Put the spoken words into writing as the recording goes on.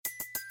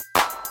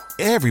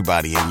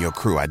Everybody in your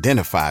crew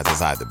identifies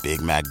as either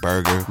Big Mac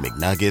Burger,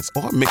 McNuggets,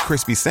 or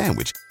McCrispy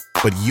Sandwich.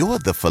 But you're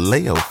the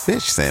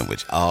Filet-O-Fish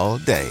Sandwich all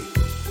day.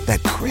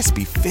 That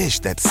crispy fish,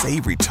 that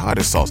savory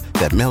tartar sauce,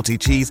 that melty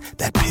cheese,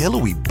 that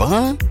pillowy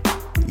bun.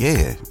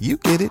 Yeah, you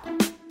get it.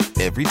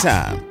 Every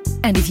time.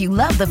 And if you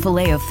love the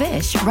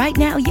Filet-O-Fish, right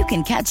now you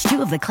can catch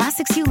two of the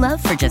classics you love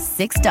for just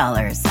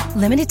 $6.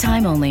 Limited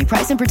time only.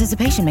 Price and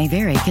participation may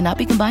vary. Cannot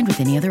be combined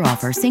with any other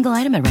offer. Single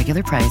item at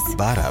regular price.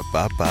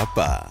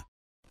 Ba-da-ba-ba-ba.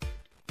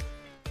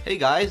 Hey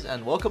guys,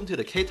 and welcome to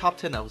the K-Top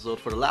 10 episode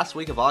for the last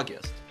week of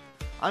August.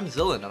 I'm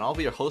Zillin, and I'll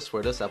be your host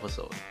for this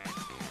episode.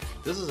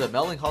 This is a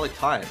melancholic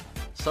time.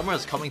 Summer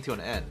is coming to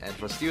an end, and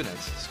for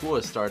students, school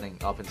is starting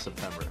up in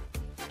September.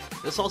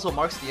 This also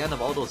marks the end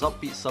of all those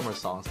upbeat summer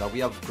songs that we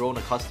have grown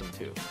accustomed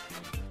to.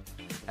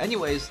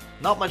 Anyways,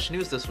 not much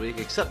news this week,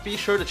 except be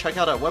sure to check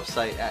out our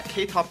website at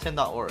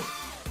ktop10.org.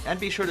 And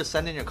be sure to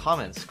send in your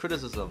comments,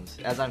 criticisms,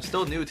 as I'm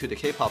still new to the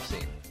K-pop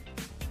scene.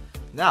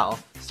 Now,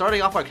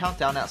 starting off our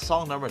countdown at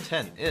song number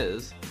 10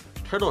 is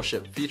Turtle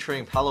Ship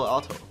featuring Palo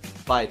Alto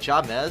by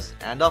Jamez,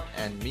 And Up,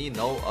 and Me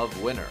Know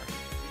of Winner.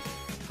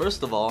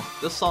 First of all,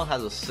 this song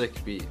has a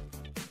sick beat.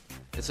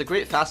 It's a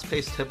great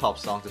fast-paced hip-hop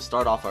song to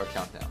start off our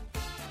countdown.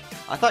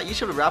 I thought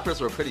each of the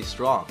rappers were pretty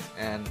strong,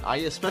 and I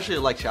especially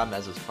like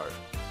Jamez's part.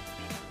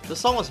 This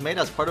song was made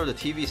as part of the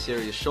TV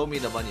series Show Me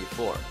the Money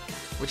 4,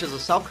 which is a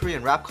South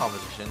Korean rap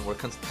competition where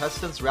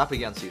contestants rap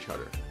against each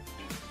other.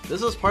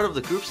 This is part of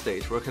the group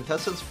stage where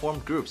contestants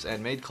formed groups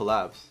and made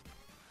collabs.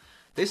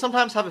 They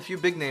sometimes have a few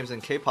big names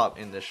in K-pop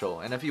in this show,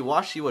 and if you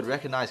watch you would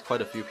recognize quite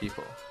a few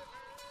people.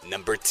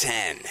 Number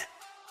 10.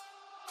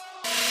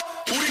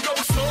 우리가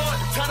우선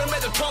다른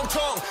애들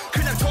통통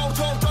그냥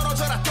통통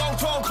떨어져라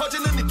통통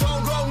커지는 네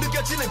통공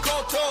느껴지는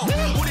고통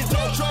우린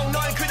통통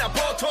너희 그냥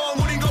보통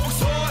우린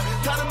거북선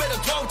다른 애들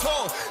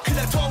통통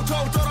그냥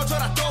통통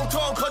떨어져라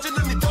통통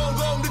커지는 네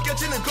통공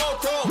느껴지는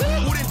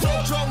고통 우린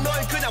통통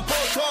너희 그냥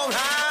보통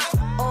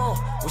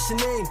What's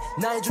your name?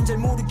 나의 존재를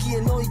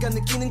모르기에 너희가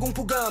느끼는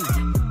공포감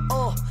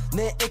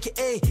내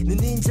AKA 는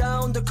닌자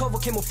undercover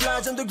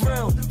camouflage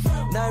underground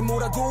날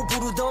뭐라고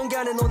부르던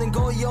간에 너넨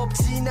거의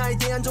없지 나에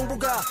대한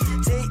정보가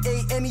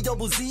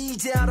JAMEZZ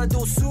이제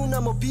알아도 수나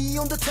뭐 be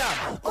on the top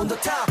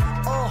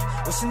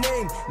What's your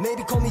name?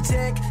 Maybe call me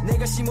Jack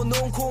내가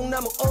심어놓은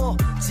콩나무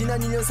지난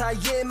 2년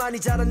사이에 많이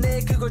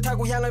자랐네 그걸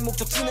타고 향할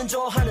목적지는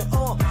저 하늘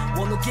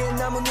원하게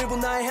남은 일본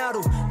나의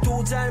하루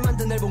또 잘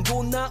만든 앨범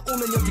곧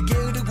나오면 여기게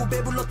흐르고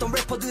배불렀던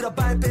래퍼들아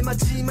발뺌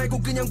하지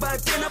말고 그냥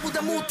발뺌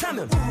나보다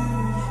못하면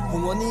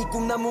공원이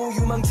꿈나무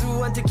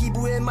유망주한테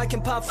기부해 마이크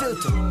앤 팝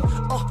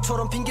필터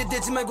처럼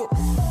핑계대지 말고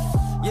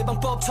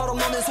예방법처럼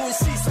너는 손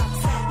씻어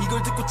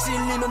이걸 듣고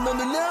찔리면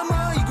너는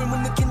남아 이걸 못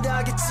느낀다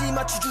하겠지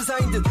마취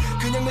주사인 듯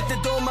그냥 몇 대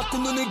더 맞고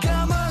눈을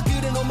감아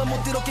그래 너만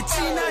못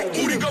들었겠지 나의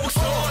이름 우리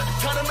거북선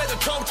다른 애들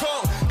통통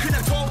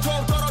그냥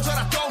통통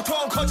떨어져라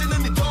통통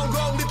커지는 네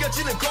통공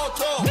느껴지는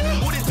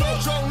고통 우린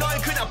통통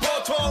너희 그냥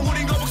보통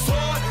우린 거북선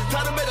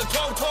다른 애들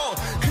통통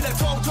그냥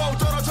통통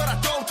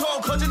떨어져라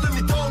통통 커지는 네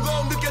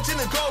통공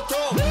느껴지는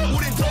고통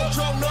우린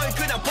통통 너희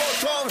그냥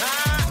보통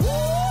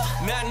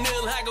난 늘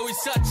하고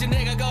있었지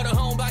내가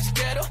걸어온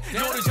방식대로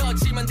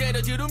노려졌지만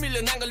대려주로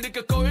밀려난 걸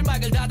느꼈고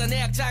일막을 닫아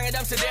내 악장의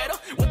담세대로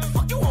What the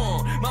fuck you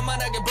want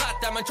만만하게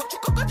봤다만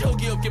촉촉하고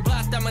저기 없게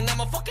봤다만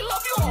I'ma fucking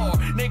love you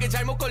all 내게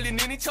잘못 걸린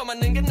눈이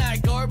쳐맞는 게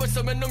나일걸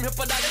벌써 몇 놈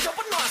혓바닥에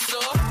접어놨어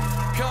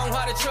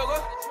평화를 추구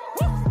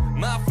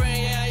My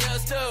friend yeah I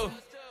used to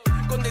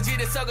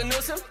꼰대질에 썩은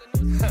웃음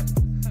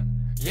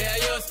Yeah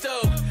I used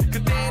to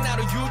그때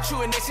나로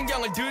유추해 내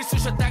신경을 들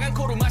쑤셨다간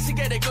코로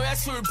마시게 될 거야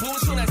술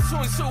분수난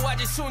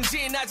순수하지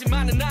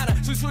순진하지만은 알아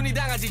순순히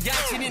당하지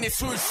않지니 내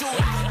술수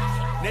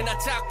내 나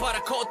딱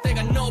봐라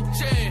콧대가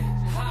높지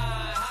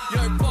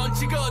 10번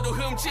찍어도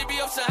흠집이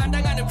없어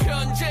한당하는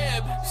편집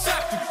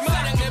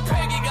만약 내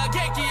패기가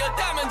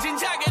객기였다면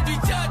진작에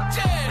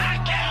뒤졌지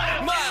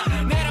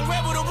내랑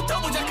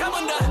외부로부터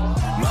부작하면 나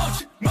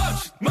멋지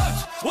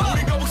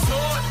우리 거북선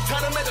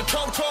다른 애들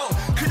통통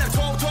그냥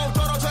통통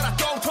떨어져라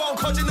통통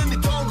커지는 네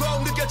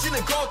통공 느껴지는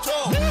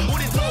고통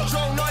우린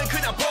통통 너희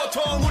그냥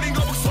보통 우린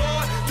거북선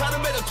다른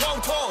애들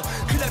통통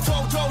그냥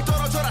통통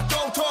떨어져라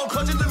통통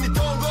커지는 네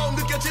통공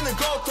느껴지는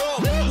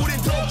고통 우린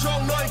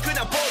통통 너희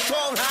그냥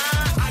보통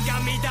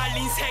아가미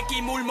달린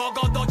새끼 물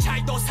먹어도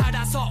잘도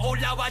살아서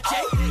올라왔지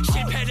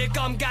실패를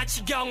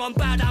껌같이 경험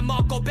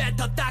받아먹고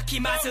뱉어 딱히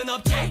맛은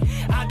없지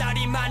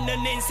아다리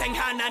맞는 인생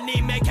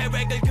하나님의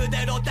계획을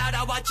그대로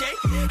따라왔지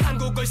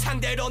한국을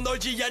상대로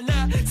놀지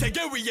않아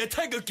세계 위에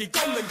태극기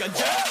꼽는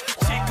건지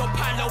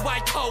지코팔로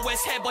왈터의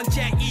세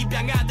번째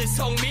입양 아들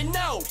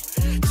성민호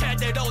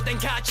제대로 된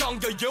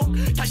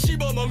가정교육 다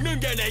씹어먹는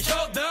게 내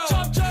혁도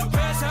점점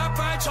회사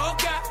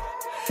발족가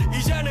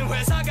이제는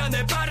회사가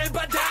내 발을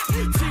받아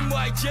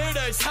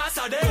팀와이즈를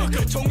사살해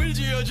그 종을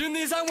쥐어준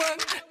이 상황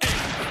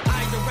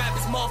아이돌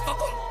랩is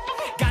motherfucker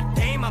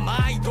goddamn I'm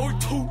idol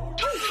too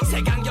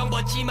색안경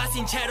벗지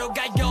마신 채로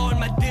가요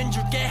얼마든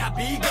줄게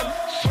합의금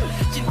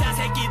진짜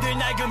새끼들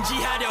날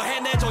금지하려 해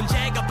내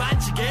존재가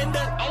반칙인데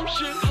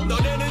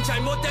너네는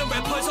잘못된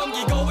래퍼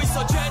섬기고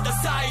있어 죄다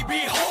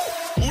사이비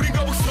호 우리가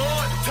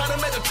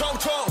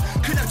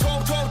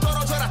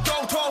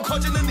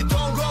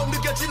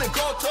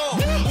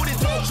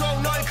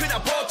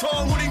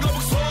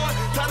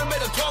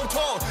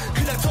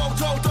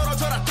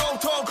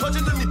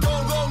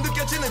동공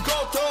느껴지는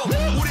고통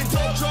우린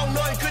동종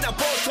너희 그냥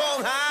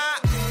보통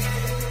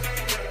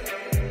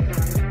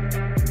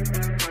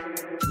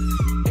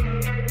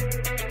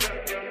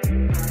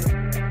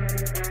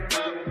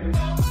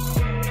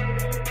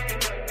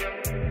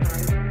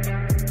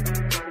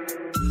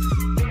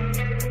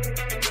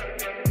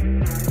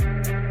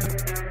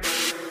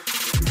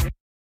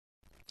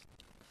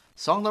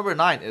Song number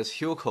 9 is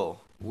Hyuko,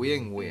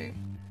 Wing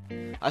Wing.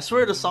 I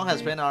swear the song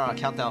has been on our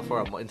countdown for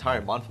an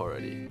entire month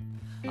already.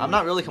 I'm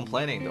not really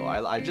complaining though,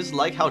 I just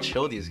like how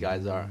chill these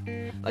guys are.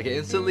 Like it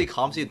instantly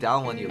calms you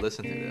down when you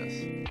listen to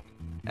this.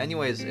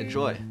 Anyways,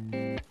 enjoy.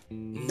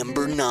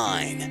 Number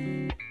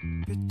 9.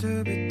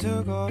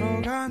 비트비트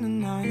걸어가는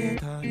나의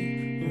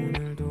다리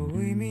오늘도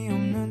의미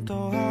없는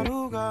또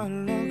하루가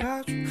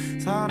흘러가죠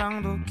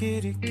사랑도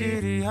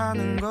끼리끼리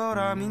하는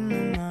거라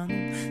믿는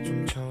나는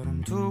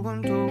좀처럼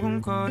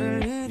두근두근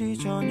거릴 일이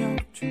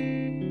저녁죠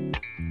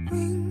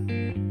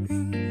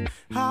윙윙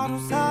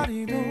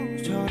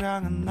하루살이도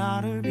저량은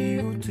나를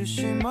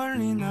비웃듯이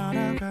멀리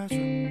날아가죠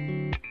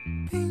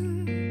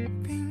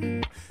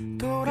빙빙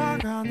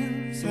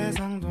돌아가는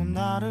세상도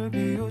나를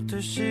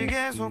비웃듯이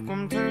계속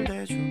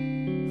꿈틀대죠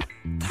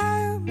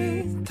Tell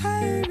me,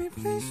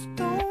 please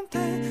don't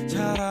tell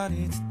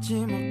차라리 듣지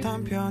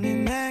못한 편이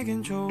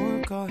내겐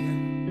좋을 거야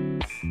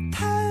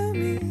Tell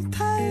me,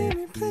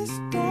 please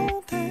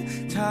don't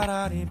tell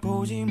차라리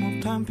보지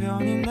못한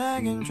편이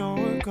내겐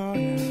좋을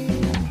거야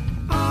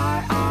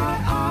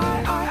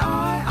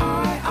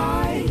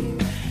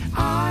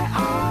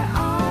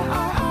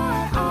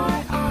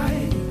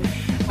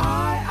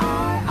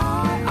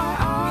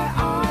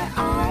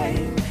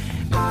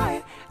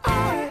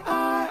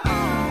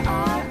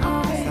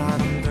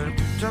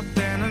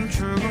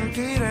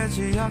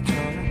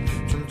지하철은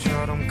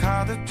좀처럼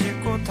가득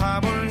찍고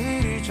타볼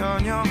일이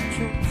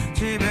저녁죠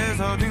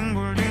집에서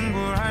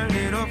뒹굴뒹굴 할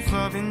일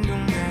없어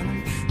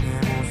빈둥대는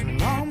내 모습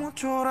너무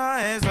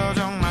초라해서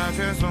정말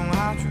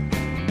죄송하죠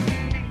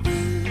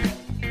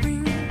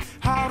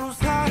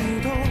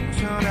하루살이도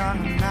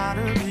저량은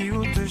나를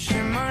비웃듯이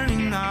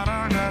멀리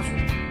날아가죠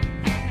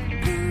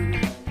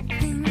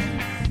빙빙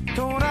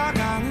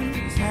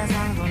돌아가는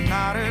세상도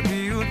나를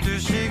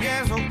비웃듯이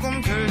계속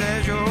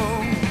꿈틀대죠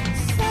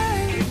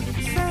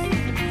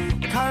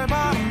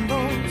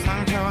칼바람도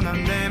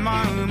상처난 내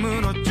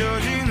마음을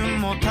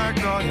어쩌지는 못할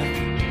거야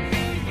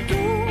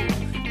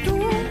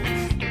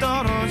뚝뚝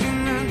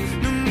떨어지는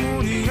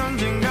눈물이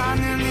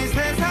언젠가는 이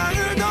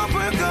세상을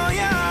덮을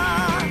거야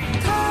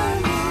Tell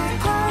me,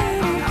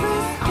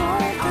 please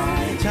don't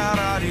tell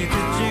차라리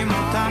듣지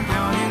못한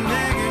편이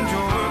내겐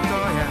좋을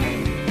거야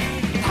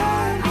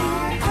Tell me,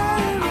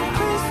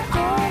 please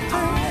don't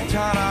tell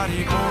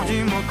차라리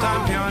보지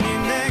못한 편이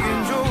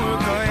내겐 좋을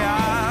거야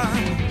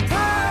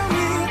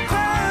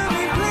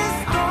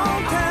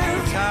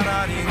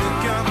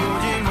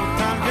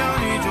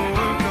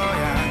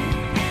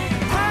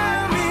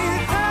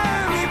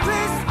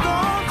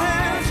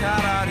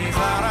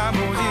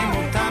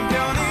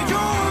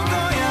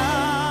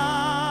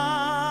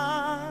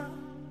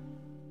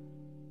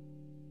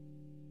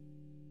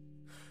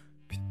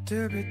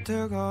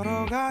비틀비틀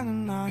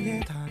걸어가는 나의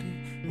다리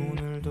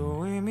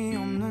오늘도 의미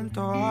없는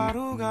또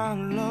하루가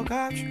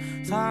흘러가죠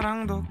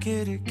사랑도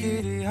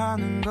끼리끼리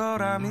하는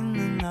거라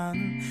믿는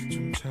나는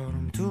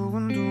좀처럼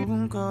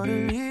두근두근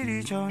거릴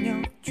일이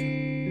저녁죠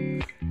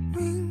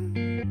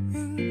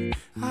윙윙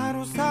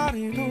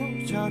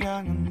하루살이도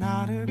저량은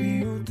나를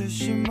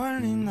비웃듯이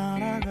멀리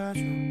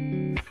날아가죠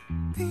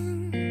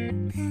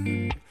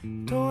빙빙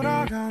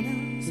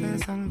돌아가는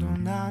세상도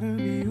나를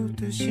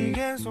비웃듯이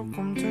계속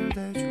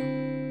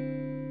꿈틀대죠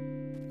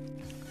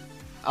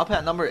Up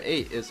at number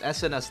 8 is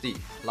SNSD,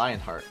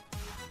 Lionheart.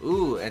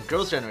 Ooh, and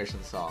Girls'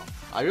 Generation song.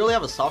 I really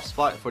have a soft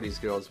spot for these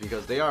girls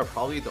because they are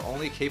probably the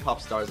only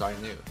K-pop stars I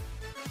knew.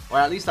 Or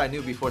at least I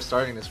knew before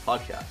starting this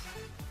podcast.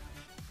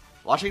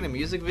 Watching the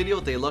music video,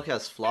 they look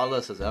as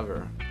flawless as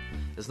ever.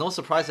 It's no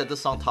surprise that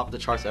this song topped the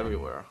charts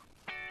everywhere.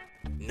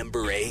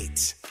 Number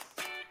 8.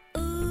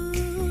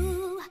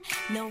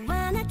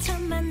 너와 나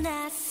처음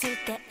만났을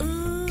때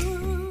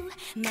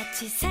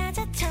마치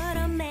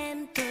사자처럼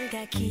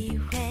맴돌다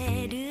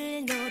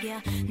기회를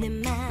노려 내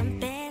맘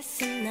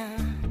뺏은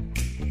너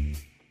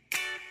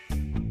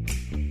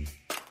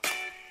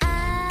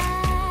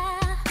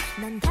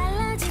난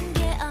달라진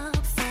게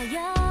없어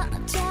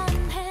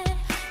여전해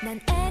난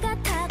애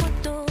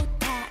같아고 또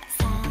다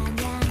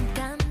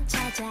사냥감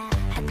찾아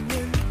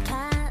한눈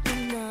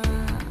파는 너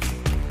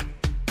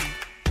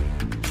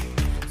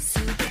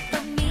수백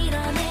번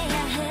밀어내야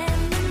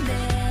했는데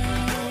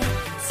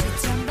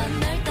수천 번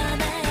널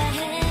떠나야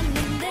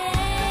했는데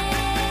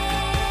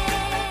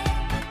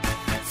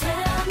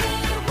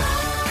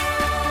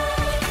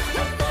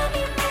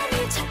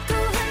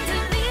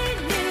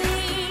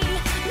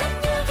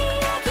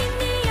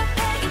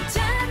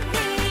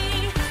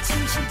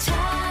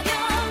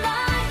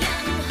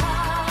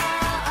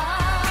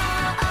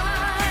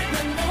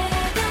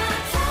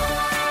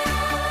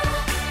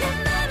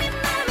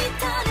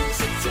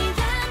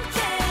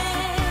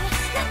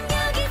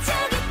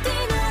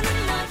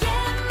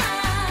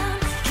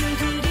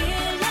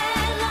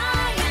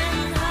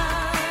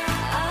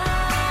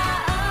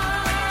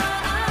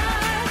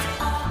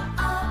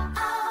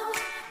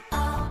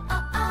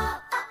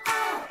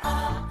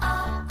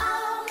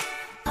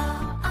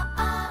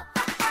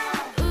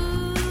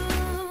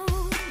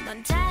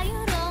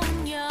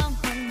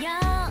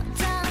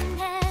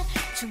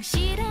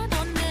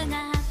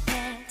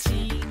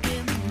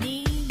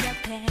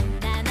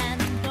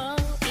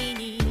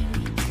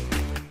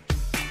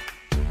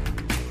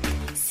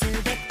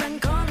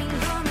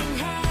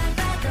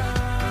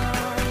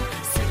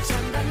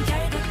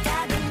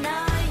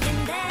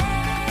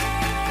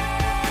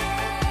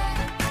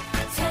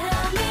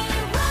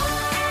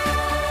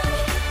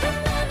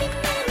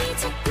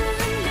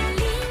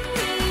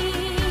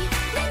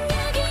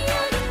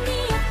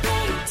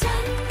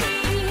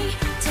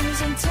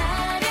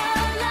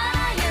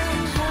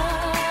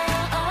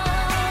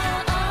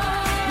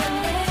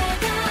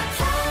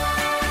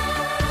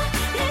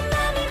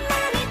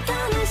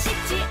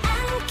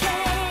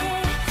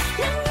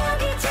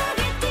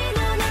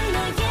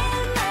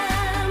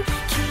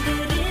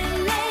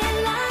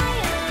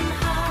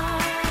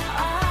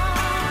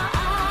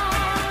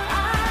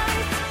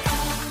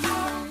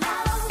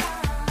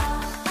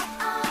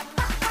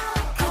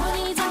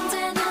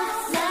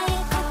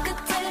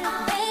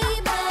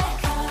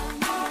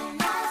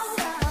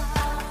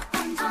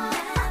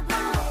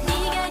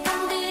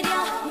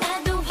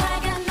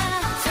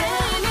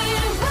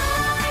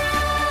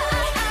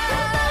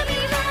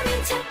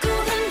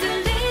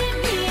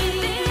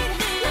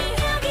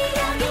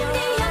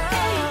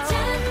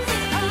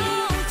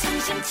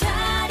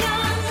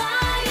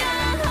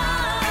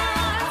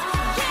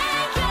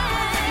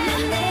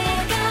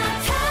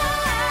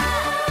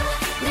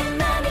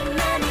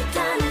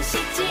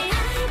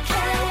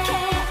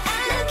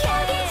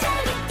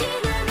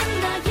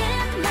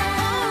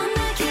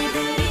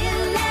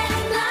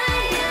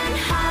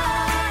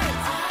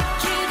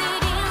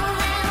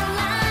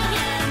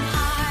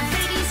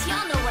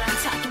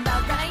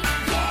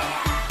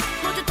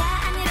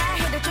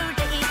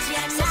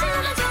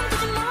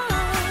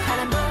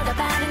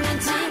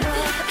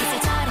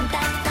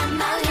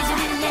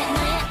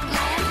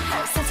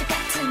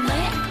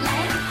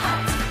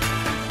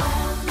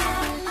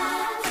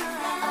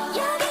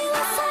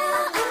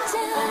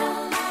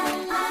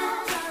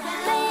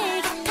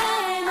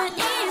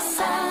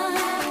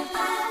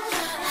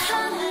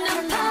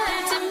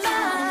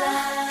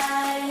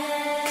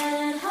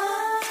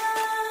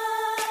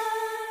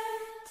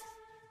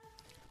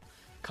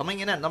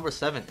Coming in at number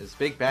 7 is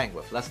Big Bang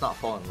with Let's Not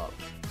Fall in Love.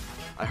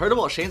 I heard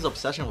about Shane's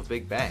obsession with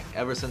Big Bang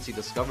ever since he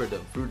discovered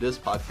them through this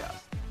podcast.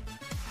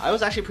 I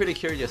was actually pretty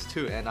curious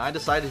too, and I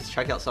decided to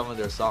check out some of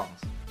their songs,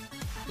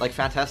 like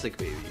Fantastic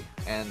Baby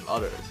and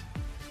others.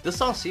 This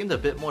song seemed a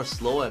bit more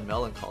slow and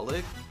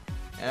melancholic,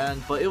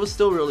 but it was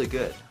still really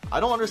good. I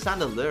don't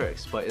understand the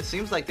lyrics, but it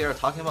seems like they are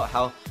talking about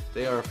how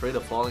they are afraid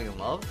of falling in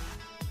love.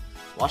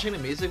 Watching the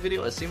music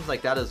video, it seems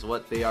like that is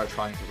what they are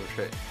trying to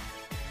portray.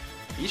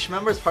 Each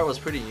member's part was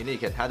pretty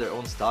unique and had their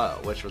own style,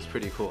 which was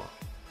pretty cool.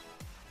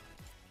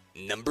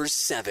 Number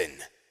 7.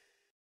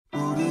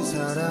 우리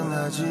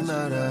사랑하지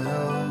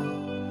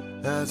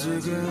말아요.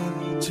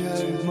 아직은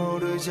잘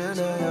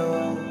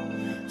모르잖아요.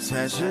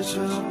 사실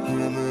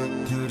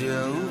조금은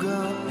두려운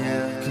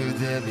거야.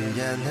 그대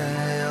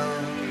미안해요.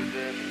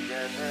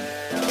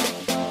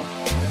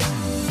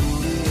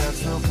 우리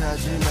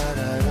약속하지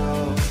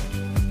말아요.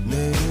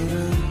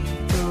 내일은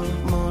또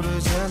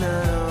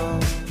모르잖아요.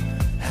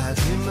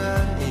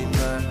 하지만 이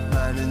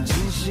말만은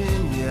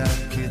진심이야.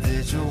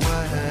 그대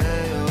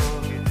좋아해요.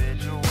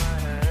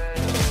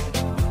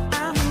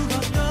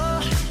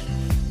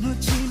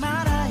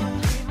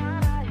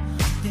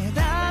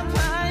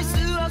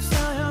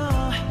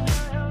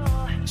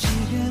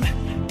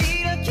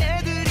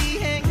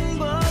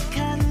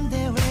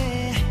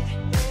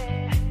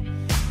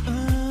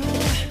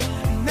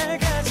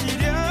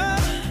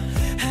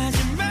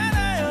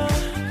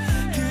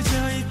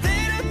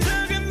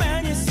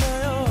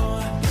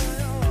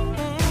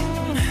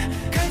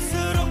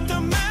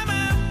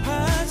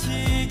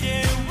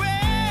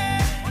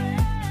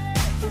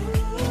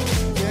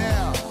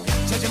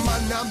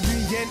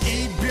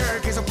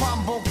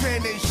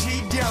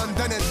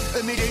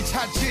 의미를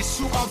찾을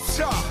수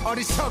없어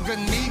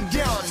어리석은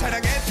미련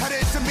사랑에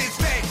탈해서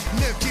mistake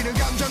느끼는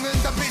감정은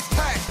다 비슷해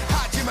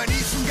하지만 이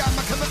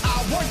순간만큼은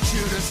I want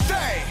you to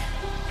stay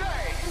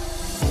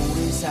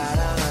우리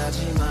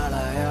사랑하지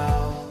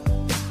말아요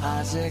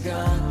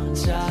아직은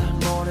잘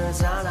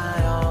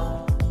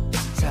모르잖아요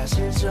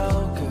사실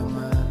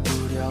조금은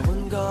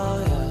두려운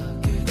거야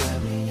그대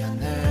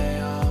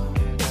미안해요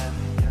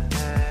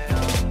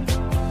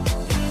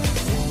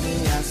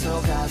우리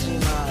약속하지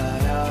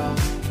말아요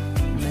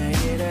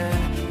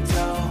내일은 더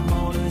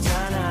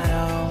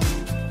모르잖아요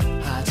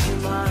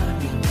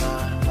하지만 이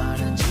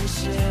말만은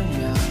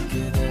진심이야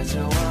그대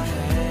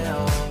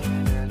좋아해요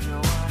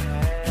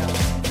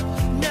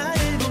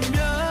나를 보며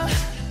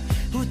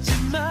웃지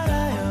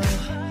말아요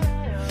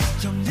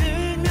좀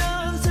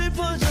들면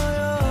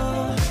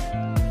슬퍼져요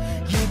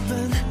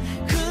예쁜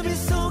그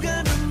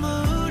미소가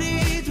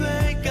눈물이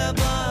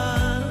될까봐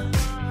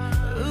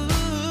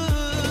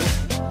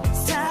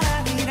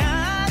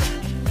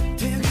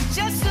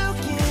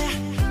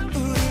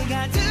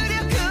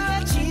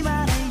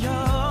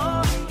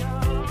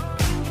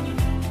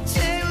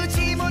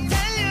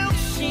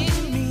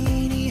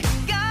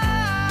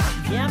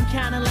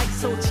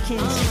솔직히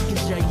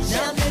지켜줘요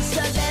너는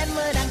설렘을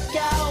안고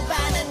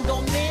많은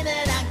고민을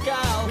안고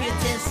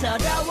그땐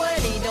서러울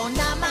리도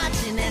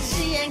남아지는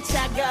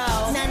시행착오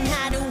난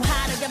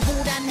하루하루가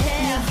불안해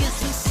네 그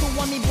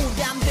수수함이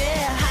부담돼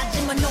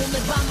하지만 오늘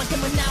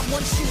밤만큼은 I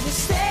want you to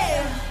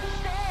stay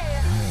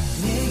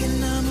내게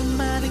너무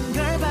많은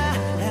걸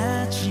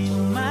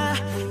바라지마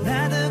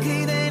나도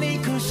그댈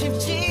잊고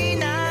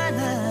싶진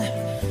않아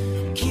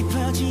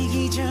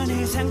깊어지기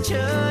전에 상처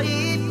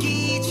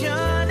입기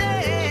전에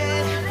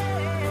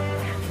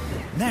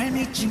날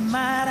믿지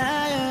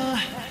말아요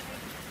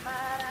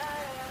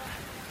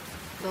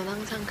넌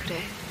항상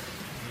그래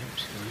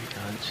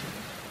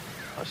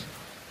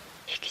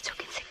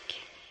이기적인 새끼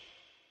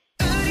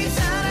우리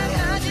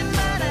사랑하지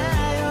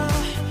말아요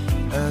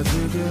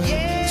아직은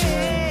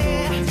잘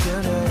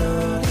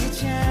모르잖아요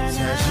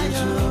사실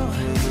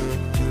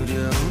조금은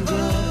두려운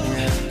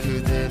거야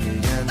그대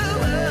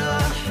미안해요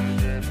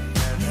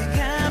내가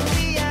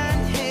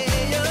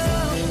미안해요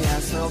우리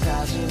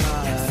약속하지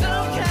말아요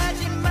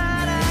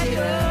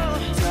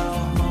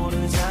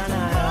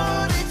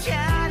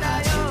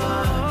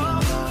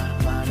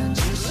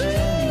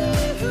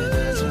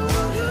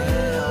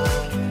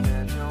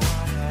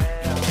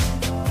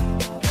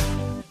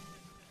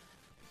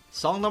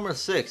Song number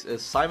 6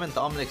 is Simon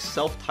Dominic's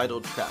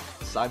self-titled track,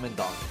 Simon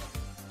Dominic.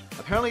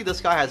 Apparently this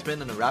guy has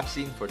been in the rap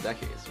scene for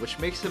decades, which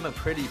makes him a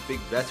pretty big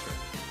veteran.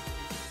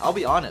 I'll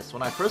be honest,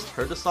 when I first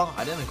heard the song,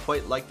 I didn't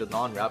quite like the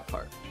non-rap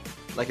part.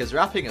 Like his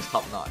rapping is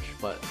top-notch,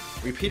 but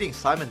repeating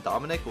Simon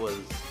Dominic was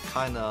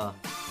kinda,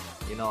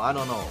 I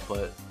don't know,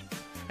 but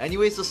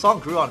anyways, the song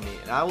grew on me,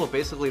 and I will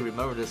basically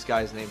remember this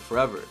guy's name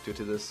forever due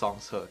to this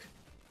song's hook.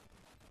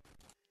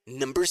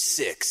 Number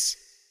 6.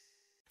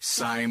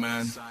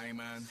 Simon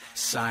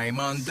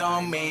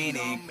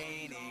Dominic,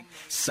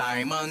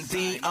 Simon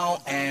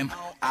D-O-M-I-N-I-C-O-O.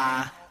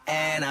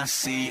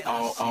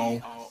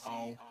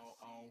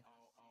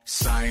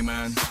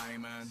 Simon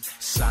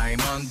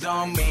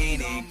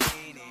Dominic,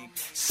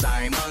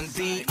 Simon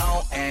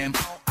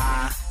D-O-M-I-N-I-C-O-O.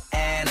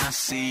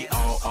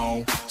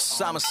 N-I-C-O-O.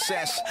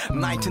 Somerset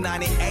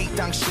 1998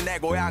 당신의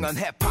고향은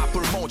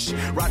힙합을 모지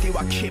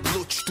라디오와 킵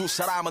루치 두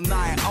사람은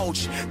나의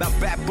오지 난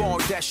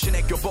배보이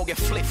대신에 교복에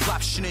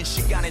플립플랍 쉬는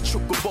시간에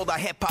축구보다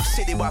힙합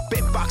CD와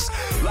빅박스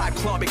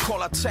라이브 클럽이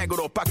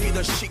콜라텍으로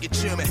바뀌던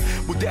시기쯤에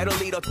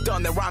무대를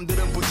잃었던 내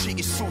람들은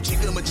부지기수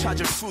지금은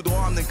찾을 수도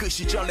없는 그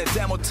시절 내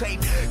데모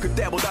테이프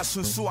그때보다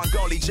순수한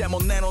걸 이제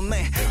못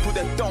내놓네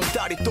부대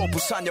똥다리 또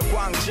부산역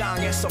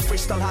광장에서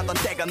프리스타일 하던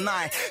때가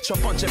나의 첫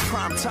번째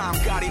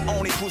프라임타임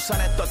가리온이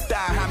부산에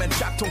떴다 하면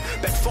작통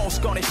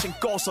백포스 꺼내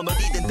신고서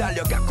어디든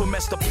달려갔고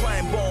마스터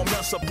플랜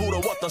보면서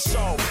부러웠던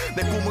소울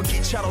내 꿈은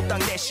기차로 딱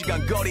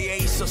 4시간 거리에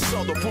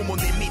있었어도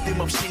부모님 믿음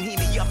없인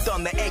힘이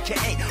없던 내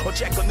AKA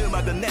어쨌건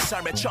음악은 내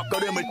삶의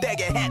첫걸음을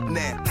떼게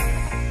했네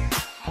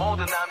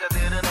모든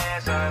남자들은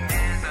해서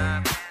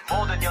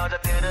모든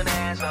여자들은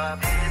해서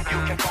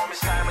You can call me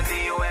Simon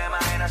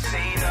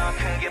D-O-M-I-N-I-C 더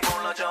크게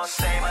불러줘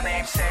Say my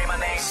name, say my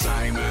name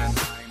Simon,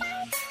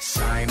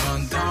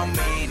 Simon the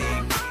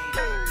meaning.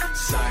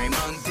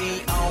 Simon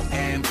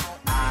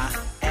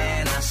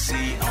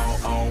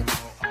D-O-M-I-N-I-C-O-O.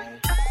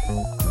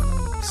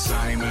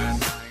 Simon,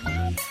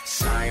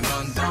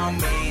 Simon the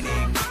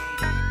meaning.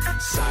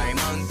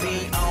 Simon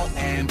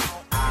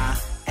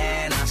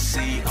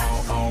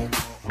D-O-M-I-N-I-C-O-O.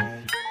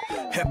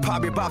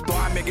 힙합이 밥도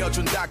안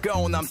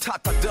먹여준다고 남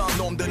탓하던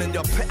놈들은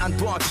옆에 안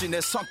뒀지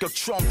내 성격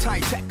좀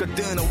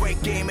타이트했거든 away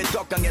게임에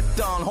더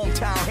강했던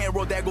홈타운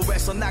히로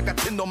대구에서 나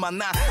같은 놈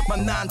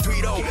만난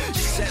뒤로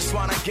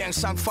센스와는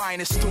갱상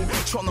finest too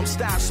촌놈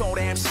스타일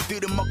소리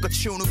MC들은 먹고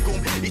추는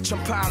꿈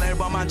 2008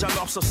 앨범 한 장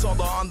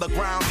없었어도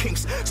underground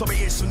kings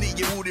섭외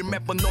 1순위에 우릴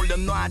몇 번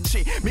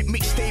올려놨지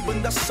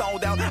믹스테이프는 다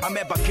sold out I'm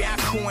ever got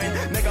coin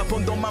내가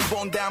본 돈만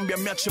본다면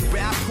몇몇은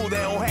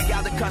배아프대 오해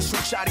가득한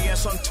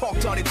술자리에선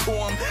톡터리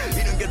투엄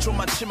이런 게 좀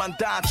많지만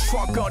다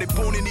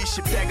추억거리뿐인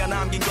 20대가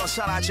남긴 건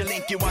사라질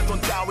인기와 돈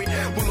따위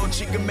물론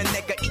지금의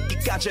내가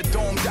있기까지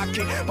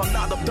동작히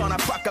밤낮 없던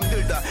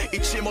압박감들 다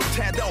잊지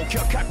못해도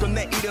기억할 건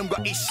내 이름과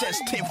이 센스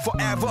팀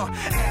forever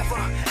ever,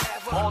 ever.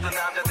 모든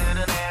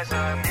남자들은 해서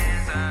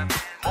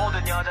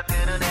모든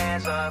여자들은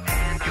해서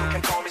You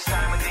can call me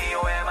Simon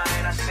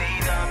D-O-M-I-N-I-C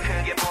더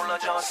크게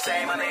불러줘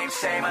Say my name,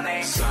 say my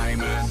name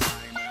Simon,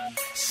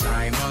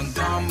 Simon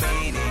the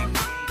meaning.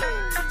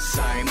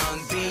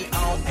 Simon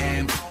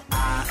D-O-M-I-N-I-C-O-O.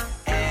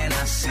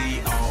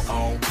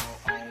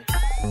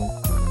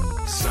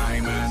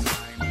 Simon,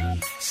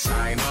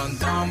 Simon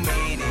the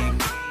meaning.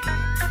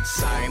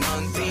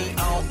 Simon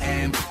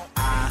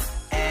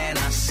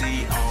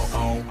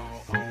D-O-M-I-N-I-C-O-O.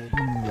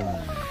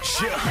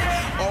 Yeah,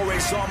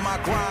 always on my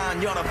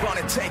grind 여러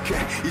번의 take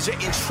이제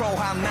인트로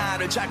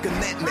하나를 잘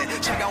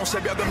끝냈네 차가운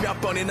새벽은 몇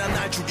번이나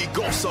날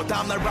죽이고서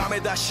다음날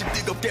밤에 다시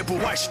뜨겁게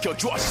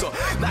부활시켜줬어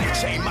나의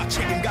제일막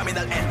책임감이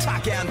날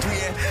애타게 한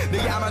뒤에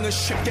내 야망은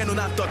쉽게 눈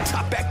안 떠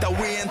top back the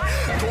win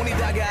돈이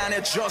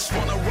다가네 just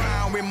run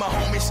around with my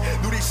homies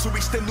누릴 수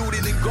있을 때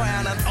누리는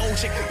거야 난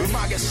오직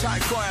음악에 살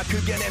거야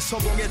그게 내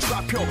성공의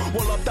좌표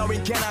원업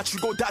따윈 개나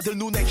주고 다들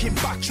눈에 힘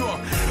빡줘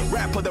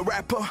rapper the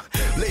rapper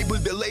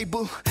label the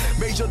label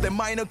major the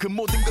minor 그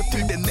모든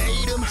것들 내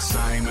이름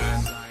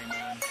Simon,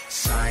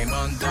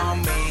 Simon the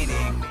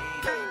meaning.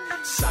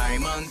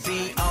 Simon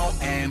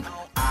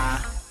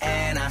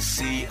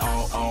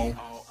D-O-M-I-N-I-C-O-O.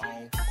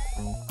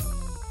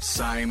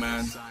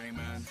 Simon,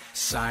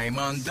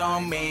 Simon the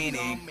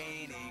meaning.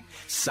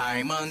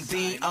 Simon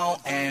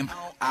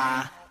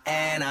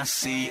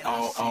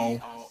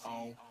D-O-M-I-N-I-C-O-O.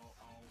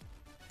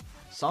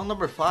 Song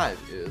number 5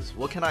 is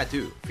What Can I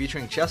Do,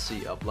 featuring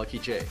Jessie of Lucky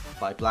J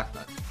by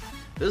Blacknut.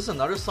 This is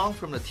another song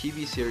from the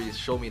TV series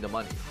Show Me the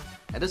Money,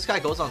 and this guy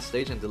goes on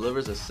stage and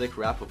delivers a sick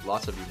rap with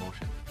lots of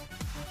emotion.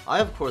 I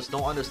of course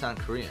don't understand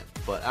Korean,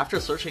 but after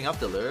searching up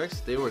the lyrics,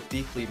 they were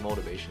deeply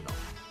motivational.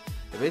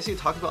 They basically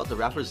talk about the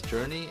rapper's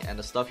journey and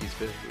the stuff he's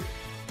been through,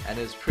 and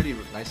it's pretty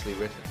nicely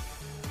written.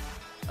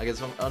 Like,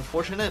 it's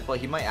unfortunate, but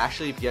he might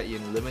actually get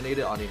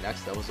eliminated on the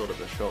next episode of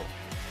the show.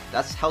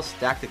 That's how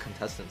stacked the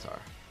contestants are.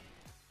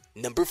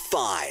 Number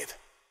 5.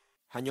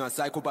 안녕,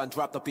 사이코반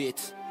drop the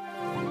beat.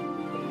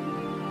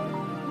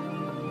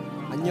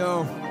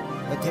 안녕,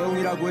 나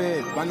대웅이라고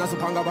해. 만나서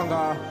반가.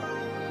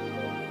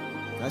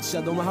 나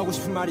진짜 너무 하고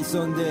싶은 말이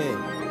있었는데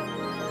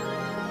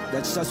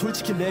나 진짜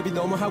솔직히 랩이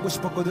너무 하고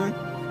싶었거든.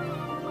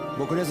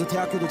 뭐 그래서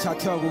대학교도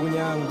자퇴하고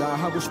그냥 나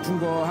하고 싶은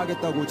거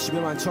하겠다고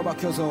집에만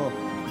처박혀서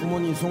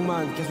부모님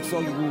속만 계속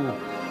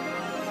썩이고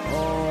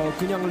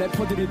그냥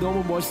래퍼들이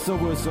너무 멋있어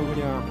보였어.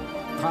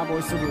 그냥 다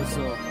멋있어 보였어.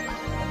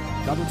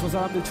 나도 저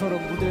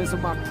사람들처럼 무대에서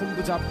막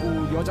폼도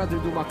잡고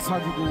여자들도 막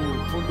사귀고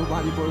돈도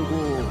많이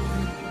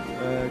벌고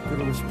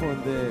그러고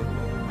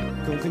싶었는데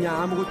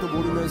그냥 아무것도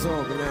모르면서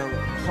그냥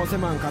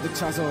허세만 가득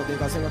차서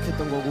내가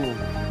생각했던 거고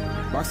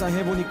막상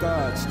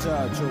해보니까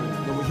진짜 좀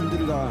너무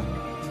힘들다.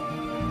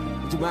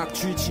 이제 막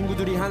주위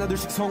친구들이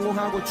하나둘씩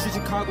성공하고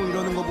취직하고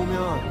이러는 거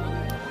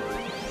보면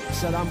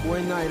진짜 난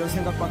뭐했나 이런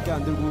생각밖에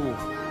안 들고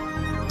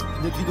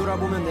근데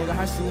뒤돌아보면 내가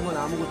할 수 있는 건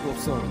아무것도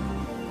없어.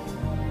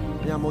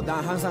 그냥 뭐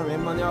난 항상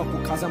랩만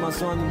해갖고 가사만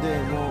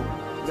써왔는데 뭐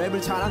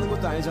랩을 잘하는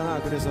것도 아니잖아.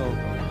 그래서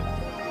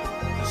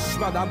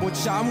씨발 나 뭐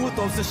진짜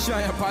아무것도 없어.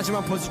 씨발 야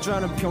바지만 벗을 줄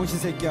아는 병신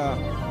새끼야.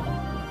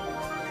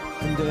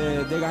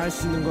 근데 내가 할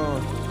수 있는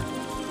건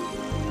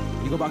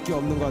이거밖에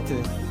없는 것 같아.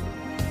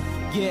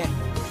 Yeah.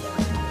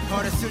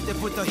 어렸을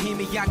때부터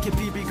힘이 약해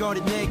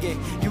비빌거린 내게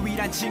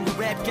유일한 친구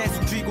랩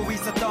계속 쥐고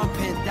있었던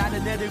펜.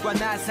 다른 애들과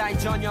나 사이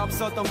전혀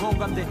없었던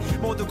공감대.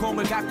 모두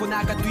공을 갖고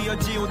나가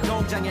뛰었지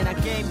운동장에. 난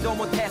게임도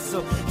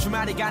못했어.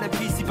 주말에 가는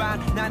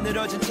PC방 난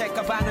늘어진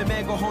책가방을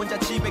메고 혼자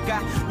집에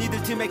가.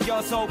 니들 틈에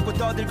껴서 웃고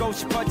떠들고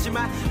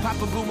싶었지만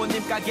바쁜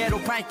부모님 가게로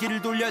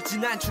발길을 돌렸지.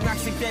 난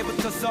중학생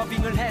때부터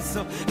서빙을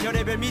했어.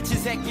 별의별 미친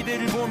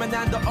새끼들을 보면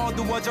난 더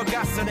어두워져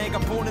갔어. 내가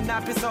보는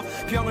앞에서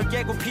병을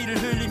깨고 피를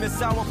흘리며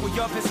싸웠고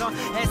옆에서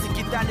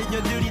새끼 딸린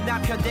년들이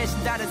남편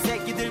대신 다른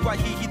새끼들과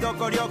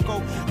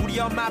히히덕거렸고 우리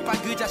엄마 아빠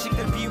그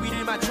자식들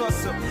비위를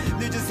맞췄어.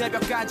 늦은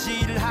새벽까지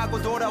일을 하고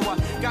돌아와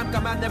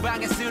깜깜한 내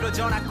방에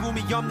쓰러져 나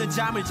꿈이 없는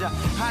잠을 자.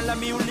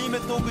 알람이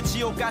울리면 또 그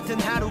지옥 같은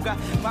하루가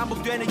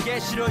반복되는 게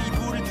싫어.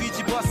 이불을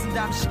뒤집어 쓴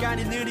다음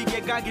시간이 느리게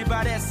가길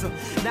바랬어.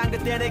 난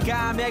그때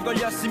내가 암에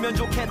걸렸으면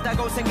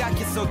좋겠다고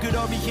생각했어.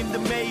 그럼 이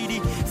힘든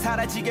매일이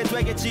사라지게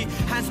되겠지.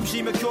 한숨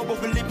쉬며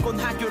교복을 입곤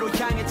학교로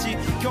향했지.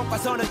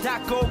 교과서는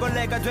닫고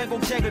걸레가 된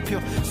공책을 펴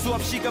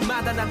수업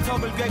시간마다 난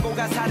턱을 괴고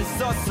가사를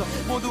썼어.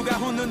 모두가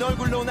웃는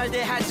얼굴로 날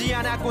대하지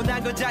않았고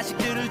난 그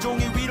자식들을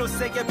종이 위로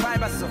세게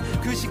밟았어.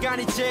 그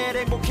시간이 제일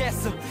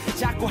행복했어.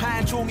 작고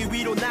하얀 종이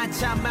위로 난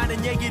참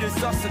많은 얘기를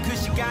썼어. 그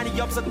시간이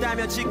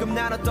없었다면 지금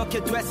난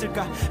어떻게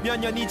됐을까. 몇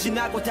년이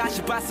지나고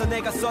다시 봤어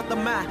내가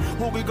썼던 말.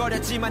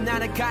 오글거렸지만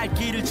나는 갈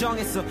길을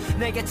정했어.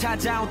 내게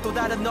찾아온 또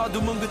다른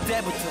어둠은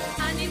그때부터.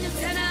 아니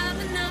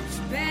사람은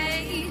없지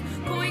babe.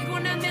 보이고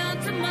나면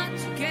더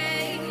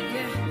멋지게.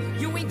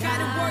 You ain't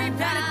gotta worry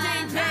about a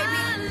thing,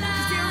 baby.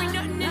 Cause there ain't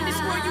nothing in this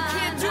world you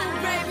can't do,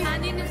 baby.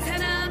 아니는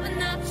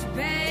사람은 없지,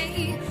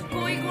 baby.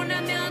 보이고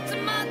나면 더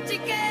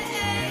멋지게.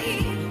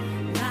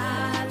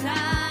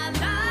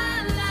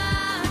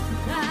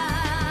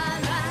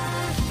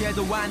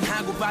 때도 안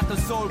하고 봤던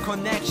소울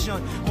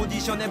커넥션.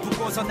 오디션에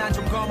붙고서 난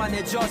좀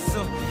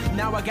거만해졌어.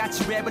 나와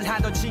같이 랩을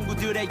하던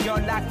친구들의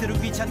연락들을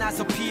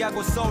귀찮아서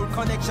피하고 소울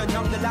커넥션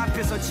형들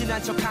앞에서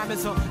친한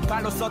척하면서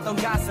발로 썼던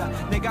가사.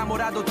 내가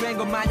뭐라도 된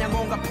것 마냥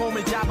온갖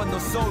폼을 잡아. 너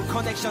소울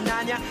커넥션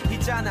아냐?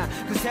 있잖아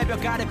그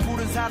새벽 아래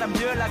부른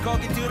사람들 나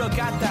거기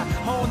들어갔다.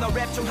 너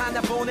랩 좀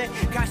하나 보내.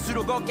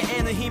 갈수록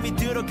어깨에는 힘이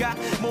들어가.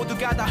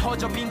 모두가 다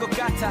허접인 것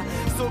같아.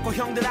 쏠고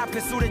형들 앞에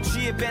술에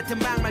취해 뱉은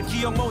막말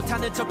기억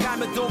못하는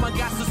척하며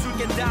도망갔어.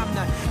 술깬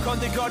다음날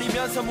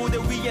건들거리면서 무대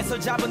위에서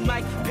잡은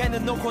마이크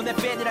펜은 놓고 내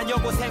팬이란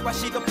여고생과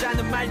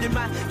시겁잖은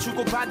말들만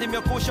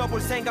주고받으며 꼬셔볼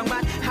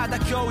생각만 하다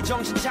겨우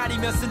정신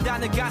차리며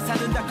쓴다는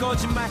가사는 다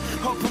거짓말.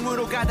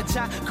 허풍으로 가득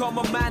차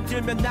검언만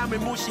들면 남을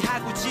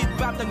무시하고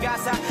짓밟던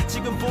가사.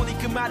 지금 보니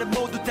그 말은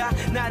모두 다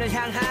나를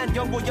향한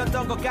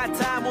경고였던 것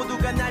같아.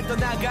 모두가 날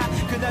떠나가.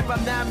 그날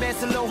밤 난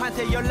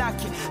메슬로한테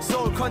연락해.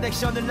 소울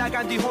커넥션을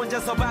나간 뒤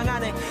혼자서 방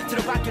안에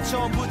들어박혀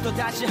처음부터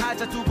다시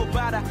하자 두고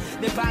봐라.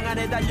 내 방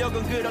안에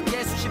달력은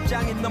그렇게 수십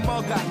장이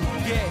넘어가.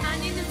 Yeah.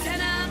 아니는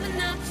사람은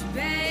없지,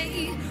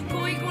 babe.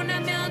 보이고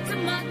나면 더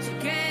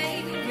멋지게.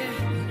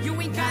 Yeah. You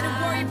ain't gotta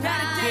worry about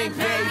a thing,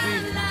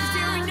 baby. Cause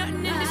there ain't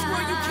nothing in this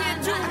world you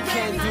can't do,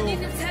 baby.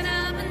 아니는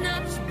사람은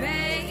없지,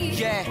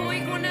 babe. Yeah.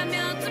 보이고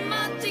나면 더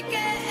멋지게.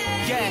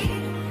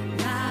 Yeah.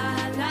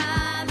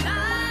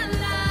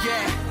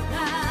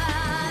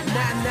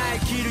 난 나의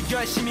길을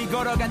열심히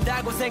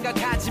걸어간다고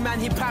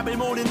생각하지만 힙합을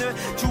모르는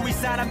주위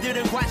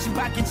사람들은 관심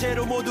바뀐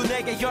채로 모두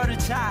내게 열을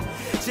차.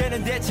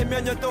 쟤는 대체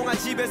몇 년 동안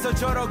집에서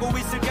저러고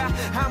있을까.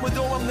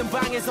 아무도 없는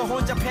방에서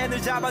혼자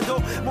펜을 잡아도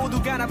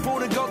모두가 나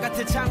보는 것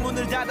같아.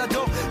 창문을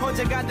닫아도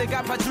언젠가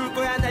내가 갚아줄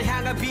거야. 날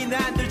향한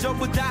비난들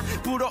전부 다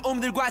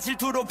부러움들과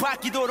질투로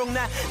바뀌도록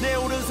난 내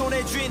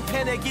오른손에 쥔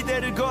펜에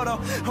기대를 걸어.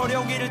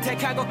 어려운 길을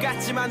택한 것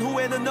같지만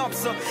후회는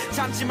없어.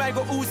 참지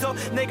말고 웃어.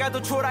 내가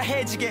더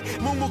초라해지게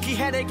묵묵히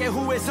해낼게.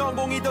 후회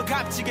성공이 더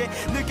값지게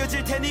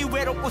느껴질 테니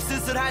외롭고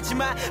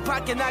쓸쓸하지만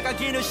밖에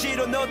나가기는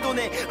싫어. 너도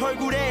내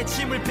얼굴에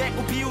침을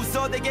뱉고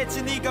비웃어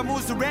되겠지 네가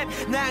무슨 랩.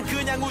 난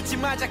그냥 웃지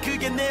마자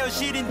그게 내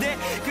현실인데.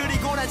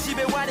 그리고 난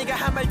집에 와니가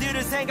한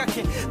말들을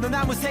생각해. 넌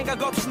아무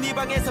생각 없이 네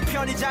방에서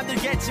편히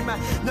잠들겠지만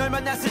널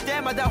만났을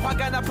때마다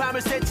화가 나.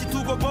 밤을 새치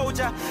두고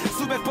보자.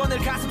 수백 번을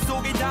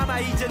가슴속에 담아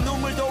이제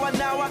눈물도 안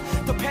나와.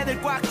 더 펜을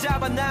꽉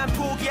잡아 난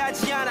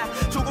포기하지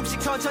않아. 조금씩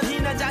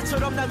천천히 난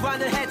자처럼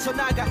난관을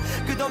헤쳐나가.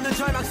 끝없는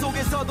절망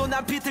속에서도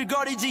난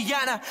비틀거리지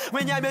않아.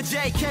 왜냐면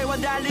JK와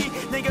달리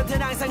내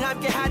곁엔 항상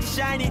함께하지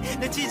shiny.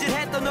 내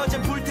찌질했던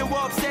어젠 불태워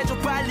없애줘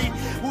빨리.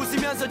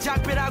 웃으면서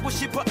작별하고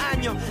싶어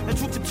안녕. 난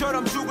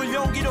죽집처럼 죽을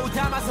용기로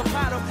담아서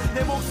팔어.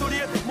 내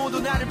목소리를 모두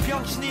나를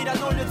병신이라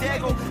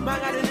놀려대고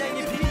망하는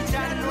행위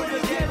피자를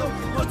놀려대도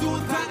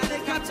어두운 방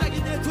안에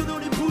갑자기 내 두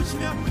눈이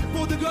부시면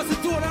모든 것은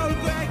돌아올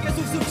거야.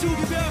 계속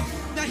숨죽이며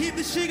나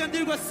힘든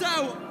시간들과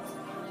싸워.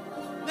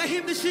 나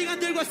힘든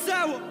시간들과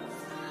싸워.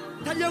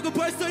 달력은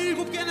벌써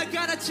 7개나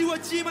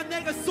갈아치웠지만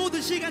내가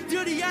쏟은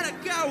시간들이 안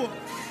아까워.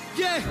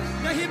 Yeah,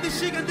 나 힘든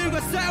시간들과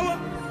싸워.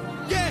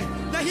 Yeah,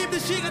 나 힘든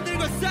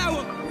시간들과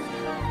싸워.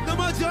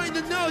 넘어져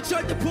있는 너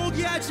절대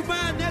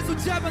포기하지마 내 손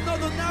잡아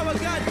너도 나와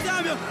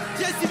같다면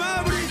제시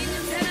마무리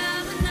아니는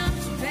사람은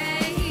없지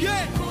babe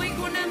Yeah.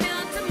 보이고 나면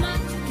더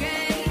멋지게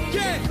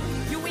Yeah.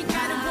 You ain't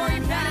gotta worry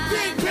about a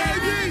thing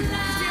baby.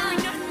 Cause there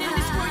ain't nothing in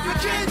this world you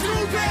can't do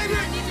baby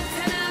아니는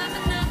사람은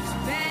없지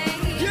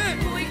babe Yeah.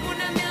 보이고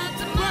나면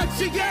더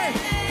멋지게 멋지게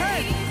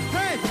Hey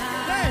hey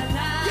hey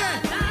Yeah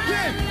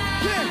yeah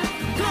yeah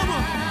Come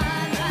on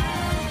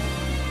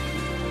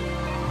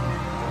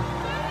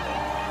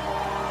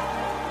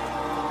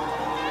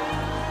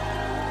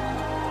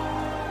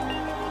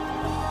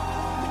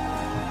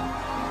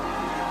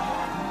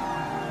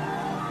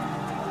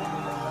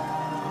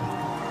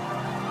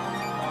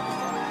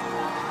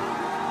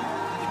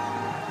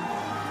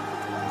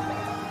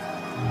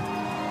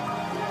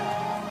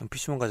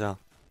PC방 가자.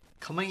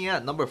 Coming in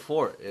at number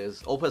 4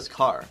 is Opus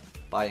Car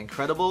by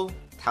Incredible,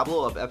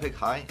 Tableau of Epic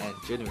High, and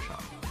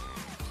Jinushan.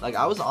 Like,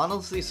 I was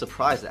honestly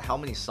surprised at how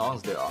many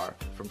songs there are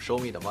from Show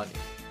Me the Money.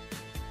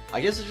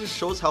 I guess it just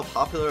shows how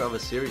popular of a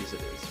series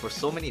it is for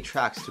so many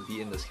tracks to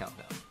be in this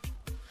countdown.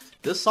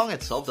 This song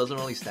itself doesn't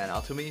really stand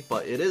out to me,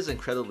 but it is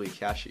incredibly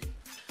catchy,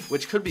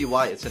 which could be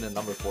why it's in a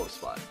number 4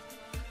 spot.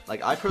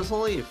 Like, I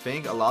personally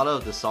think a lot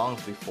of the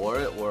songs before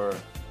it were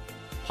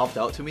popped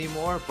out to me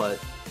more, but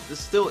this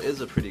still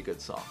is a pretty good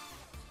song.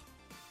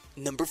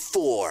 Number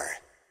 4.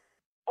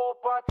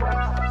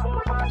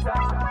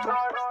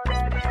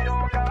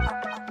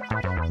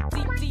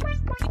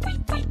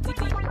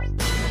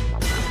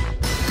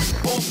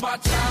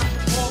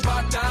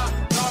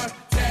 널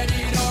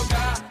데리러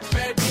가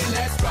baby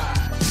let's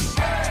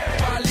ride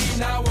빨리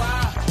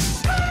나와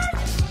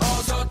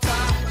어서 타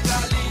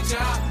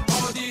달리자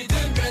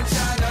어디든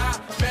괜찮아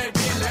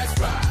baby let's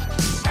ride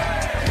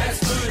let's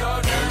put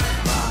on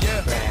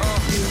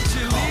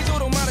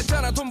진리도록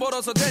말했잖아 돈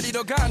벌어서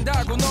데리러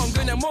간다고 넌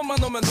그냥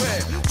몸만 오면 돼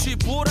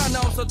쥐뿔 하나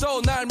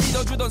없어도 날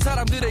믿어주던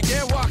사람들에게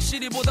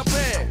확실히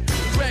보답해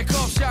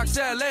브레이크업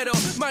악셀레러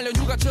말년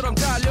휴가처럼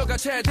달려가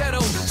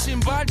제대로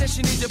신발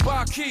대신 이제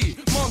바퀴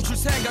멈출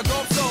생각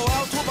없어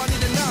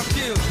아우토반이된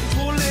앞길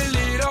풀릴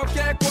일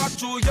없게 꽉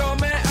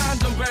조여매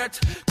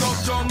안전벨트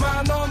걱정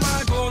마 너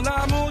말고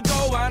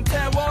아무도 안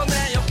태워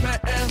내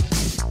옆에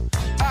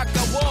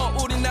아까워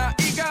우리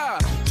나이가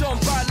좀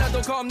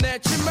빨라도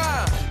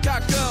겁내지마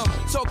가끔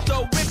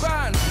속도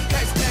위반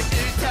해시태그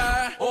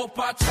일탈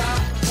오빠 차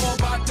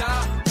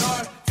뽑았다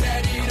널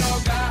데리러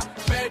가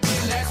baby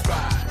let's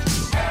ride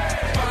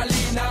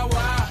빨리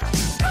나와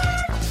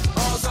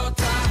어서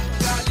타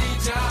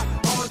달리자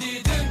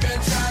어디든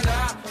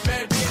괜찮아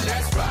baby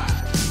let's ride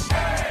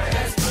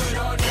let's put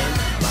on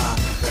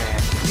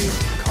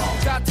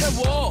다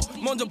태워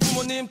먼저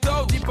부모님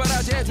또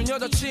뒷바라지 해준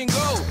여자친구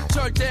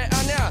절대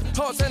아냐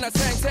허세나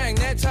생생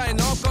내 차엔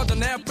없거든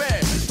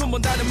내빼돈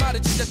번다는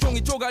말은 진짜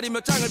종이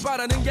쪼가리며 장을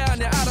바라는 게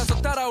아니야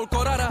알아서 따라올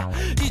걸 알아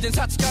이젠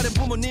사치가된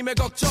부모님의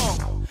걱정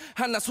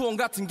하나 소원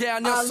같은 게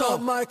아니었어 I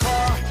love my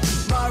car,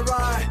 my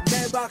ride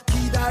내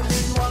바퀴 달린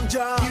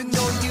왕자 You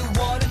know you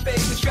want it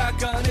baby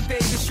shotgun it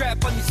baby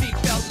strap on your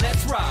seatbelt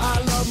let's ride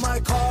I love my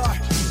car,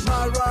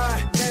 my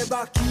ride 내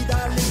바퀴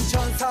달린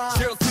천사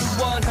 0 to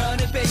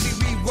 100 baby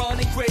we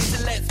running crazy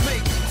let's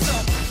make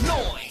some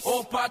noise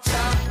오빠 차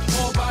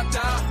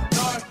뽑았다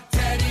널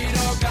데리러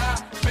가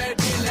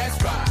baby let's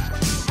ride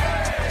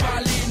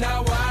빨리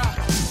나와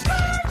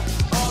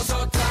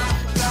어서 타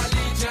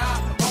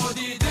달리자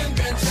어디든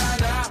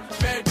괜찮아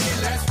baby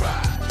let's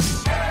ride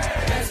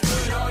let's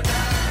put on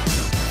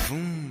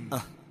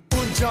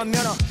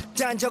운전면허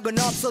딴 적은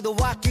없어도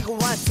아끼고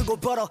안 쓰고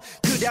벌어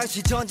그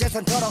당시 전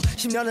재산 털어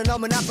 10년은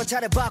넘은 아빠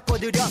차를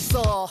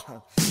바꿔드렸어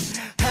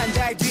한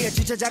달 뒤에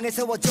주차장에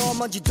세워져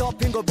먼지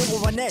덮인 걸 보고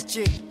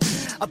화냈지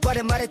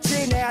아빠는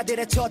말했지 내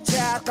아들의 첫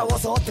차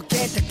아까워서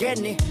어떻게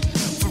타겠니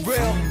For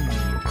real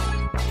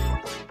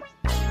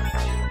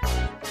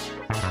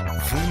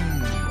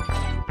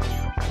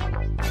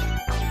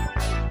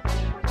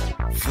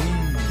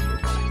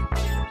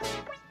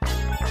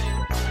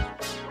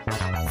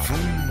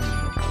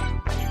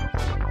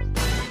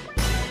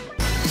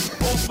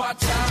오빠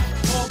차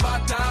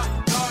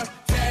뽑았다 널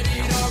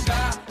데리러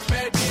가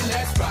baby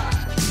let's ride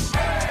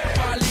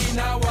빨리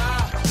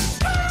나와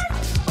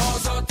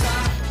어서 타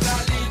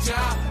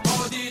달리자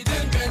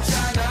어디든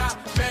괜찮아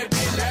baby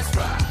let's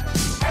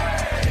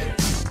ride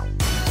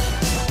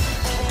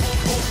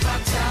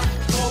오빠 차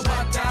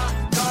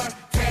뽑았다 널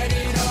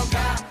데리러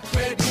가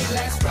baby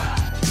let's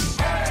ride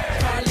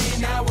빨리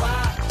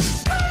나와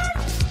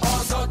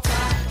어서 타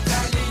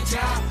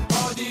달리자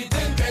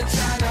어디든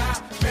괜찮아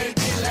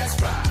baby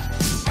let's ride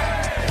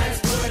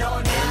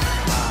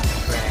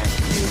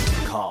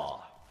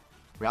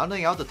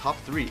Rounding out the top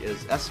 3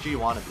 is SG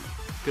Wannabe,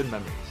 Good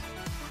Memories.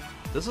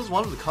 This is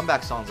one of the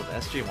comeback songs of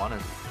SG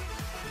Wannabe.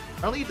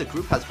 Apparently the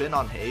group has been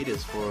on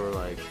hiatus for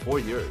like 4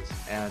 years,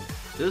 and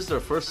this is their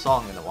first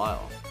song in a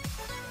while.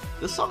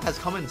 This song has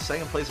come in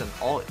second place in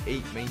all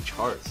 8 main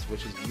charts,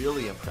 which is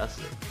really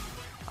impressive.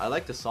 I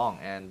like the song,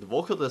 and the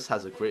vocalist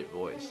has a great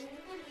voice.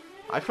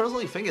 I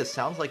personally think it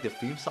sounds like the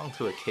theme song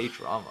to a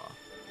K-drama.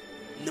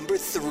 Number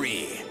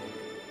 3.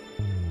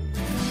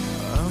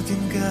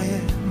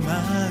 어딘가에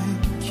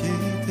마음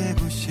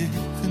기대고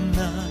싶은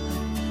날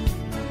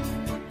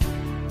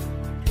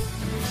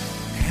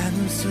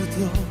가눌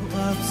수도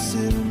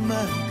없을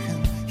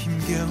만큼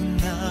힘겨운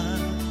날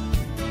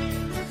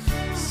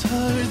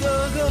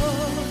살다가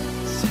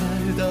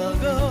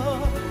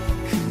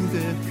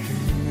그대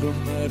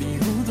그런 말이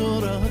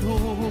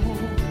오더라도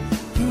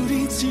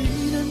우리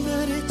지난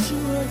날의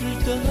추억을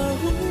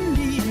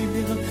떠올리며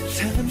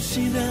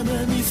잠시나마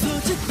미소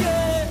짓게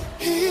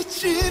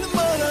잊지는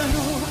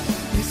말아요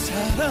이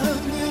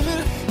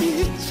사랑을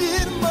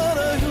잊지는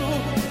말아요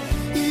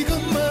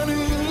이것만은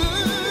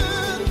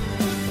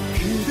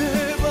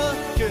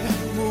그대밖에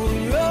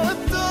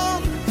몰랐던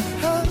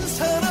한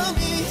사람이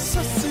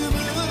있었음을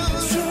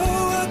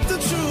좋았던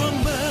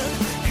추억만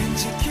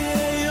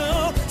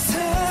간직해요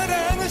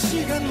사랑한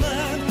시간만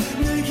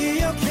늘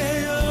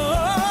기억해요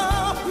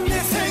내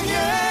생에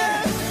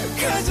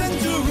가장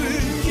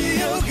좋은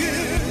기억은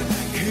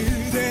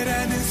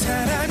그대라는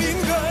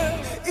사람인걸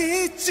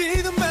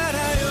잊지는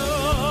말아요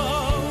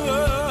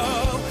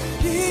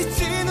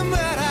잊지는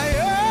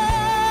말아요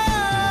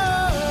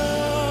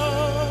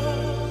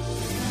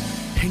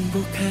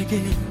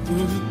행복하게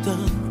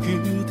웃던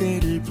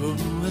그대를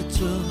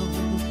보았죠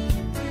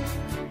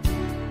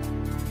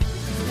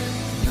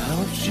나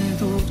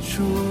없이도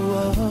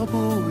좋아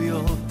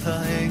보여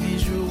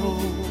다행이죠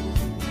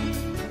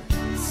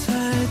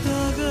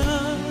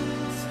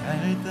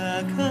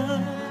살다가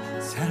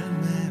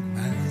삶의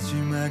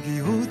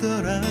마지막이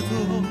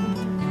오더라도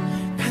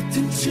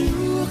같은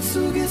추억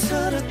속에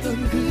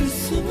살았던 그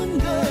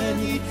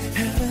순간이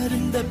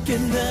아름답게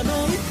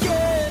남아있게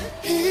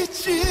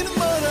잊지는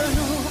말아요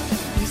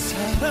이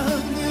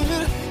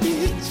사랑을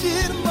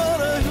잊지는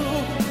말아요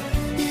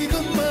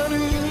이것만은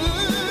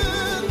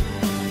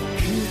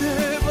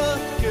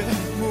그대밖에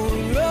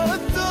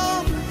몰랐던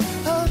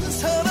한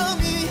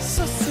사람이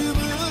있었음을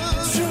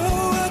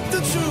좋았던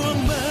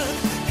추억만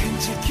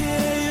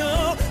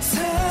간직해요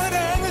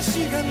사랑한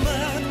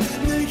시간만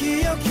늘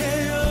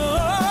기억해요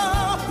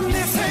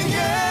내 생에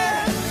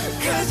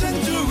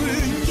가장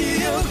좋은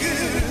기억은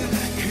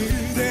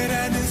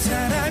그대라는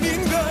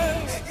사람인걸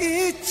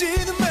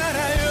잊지는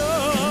말아요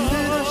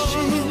그대 다시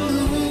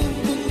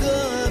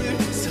누군가를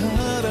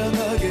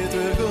사랑하게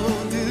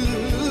되거든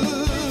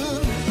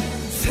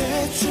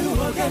새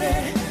추억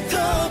안에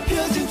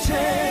덮여진 채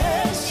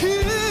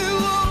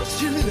지워질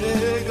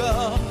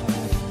내가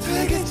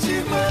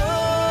되겠지만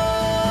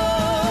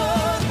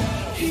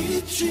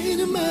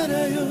잊지는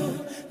말아요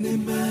내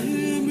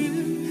마음을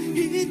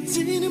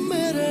잊지는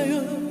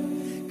말아요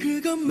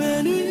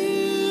그것만은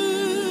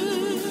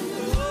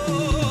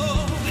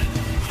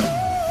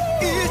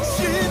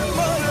잊지는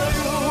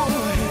말아요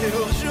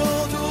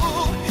헤어져도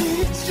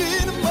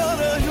잊지는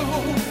말아요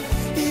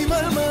이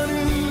말만은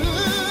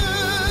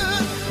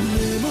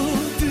내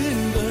모든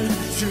걸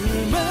줄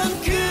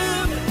만큼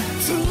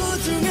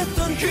소중했던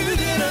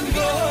그대란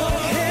걸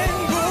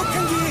행복한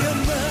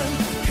기억만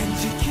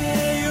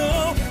간직해요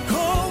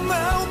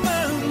고마운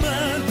마음만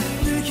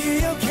늘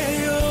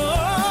기억해요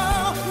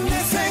내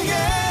생에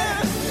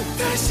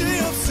다시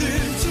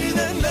없을 지난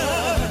날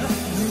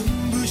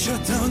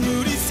눈부셨던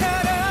우리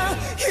사랑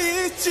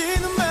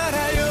잊지는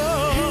말아요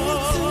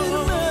잊지는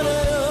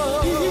말아요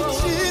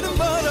잊지는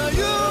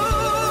말아요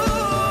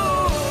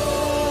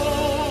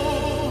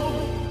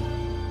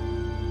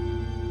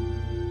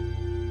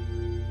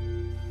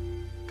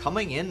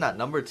Coming in at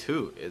number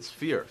 2 is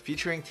Fear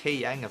featuring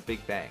Taeyang of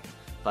Big Bang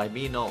by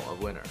Mino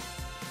of Winner.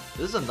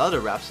 This is another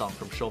rap song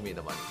from Show Me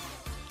the Money.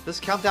 This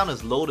countdown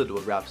is loaded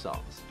with rap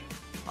songs.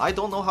 I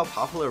don't know how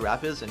popular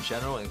rap is in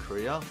general in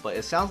Korea, but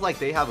it sounds like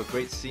they have a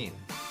great scene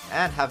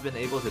and have been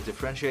able to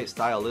differentiate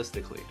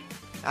stylistically,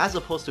 as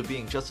opposed to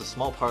being just a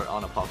small part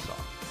on a pop song,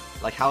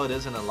 like how it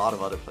is in a lot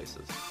of other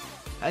places.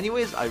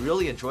 Anyways, I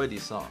really enjoy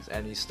these songs,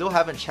 and if you still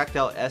haven't checked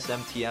out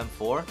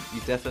SMTM4,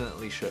 you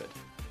definitely should.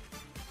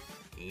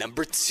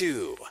 Number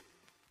 2.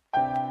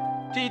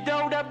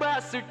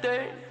 뒤돌아봤을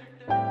때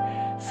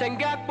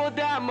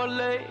생각보다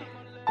멀리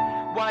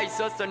와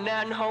있었어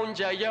난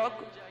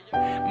혼자였고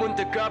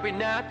문득 겁이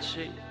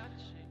났지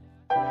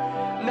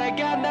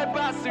내가 날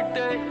봤을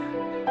때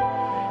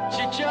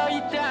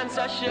지쳐있단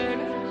사실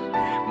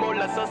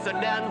몰랐었어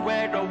난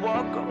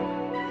외로웠고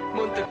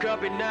문득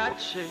겁이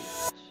났지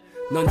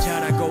넌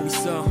잘하고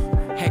있어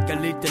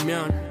헷갈릴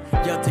때면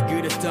여태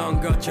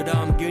그랬던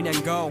것처럼 그냥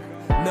go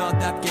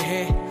너답게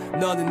해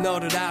너는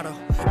너를 알아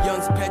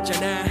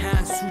연습했잖아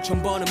한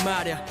수천 번은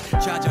말야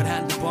좌절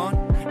한두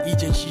번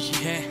이젠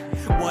시시해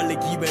원래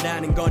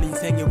기회라는 건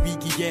인생의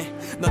위기에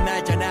넌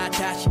알잖아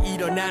다시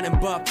일어나는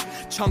법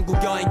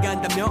천국 여행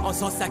간다며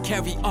어서 싹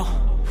carry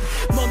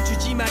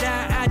멈추지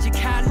마라 아직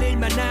할 일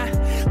많아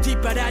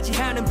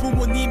뒷바라지하는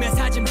부모님의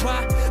사진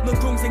봐 넌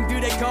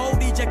동생들의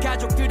거울 이제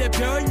가족들의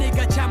별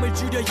네가 잠을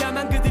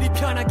줄여야만 그들이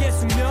편하게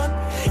수면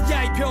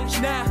야 이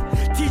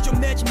병신아 티 좀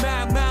내지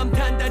마 마음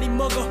단단히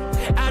먹어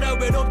알아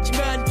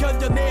외롭지만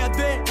견뎌내야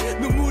돼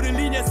눈물을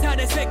흘리는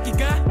사내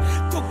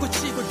새끼가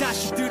솟구치고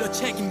다시 들어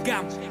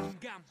책임감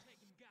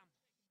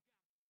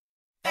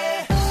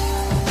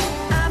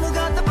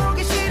아무것도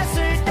보기 싫어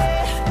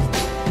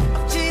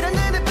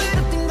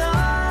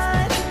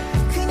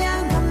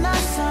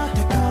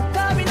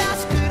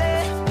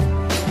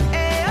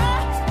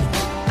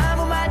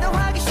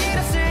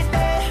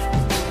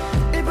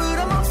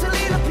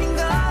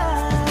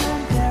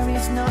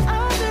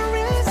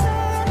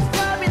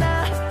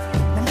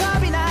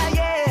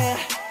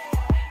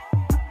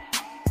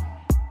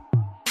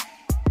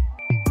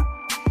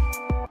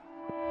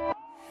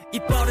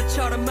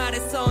너처럼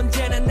말했어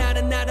언제나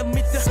나는 나를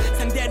믿어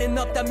상대는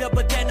없다며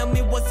but then I'm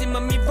what's in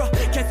my mirror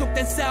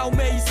계속된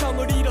싸움에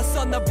이성을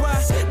잃었었나 봐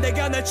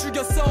내가 날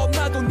죽였어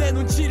엄마도 내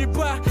눈치를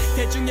봐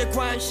대중의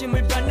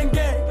관심을 받는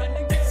게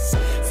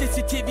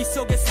CCTV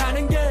속에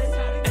사는 게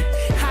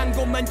한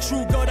곳만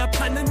죽어라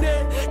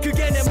봤는데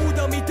그게 내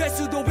무덤이 될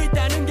수도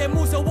있다는 게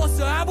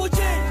무서웠어 아버지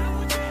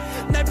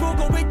날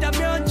보고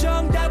있다면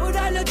정답을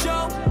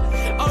알려줘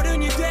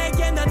어른이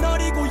되게 난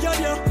어리고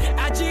여려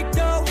아직도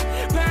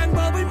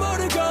방법을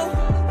모르고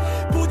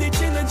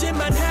부딪히는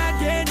짓만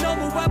하게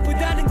너무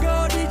아프다는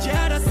걸 이제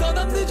알았어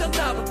넌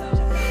늦었나 봐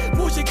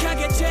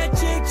무식하게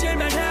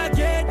채찍질만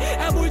하게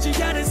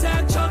아물지 않은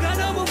상처가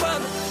너무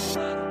많아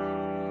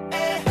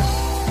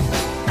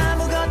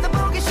아무것도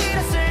보기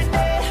싫었을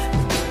때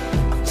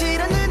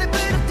억지로 눈을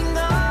부릅뜬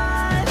건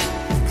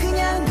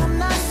그냥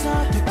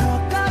겁났어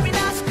더 겁이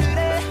나서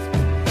그래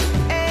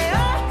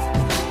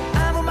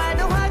아무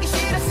말도 하기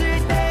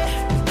싫었을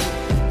때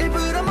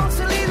일부러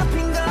목소리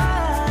높인 건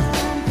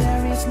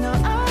There is no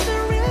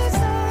other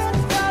reason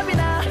겁이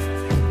나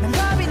난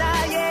겁이 나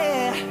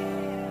yeah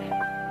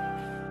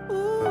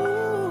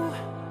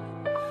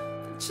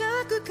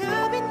자꾸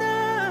겁이 나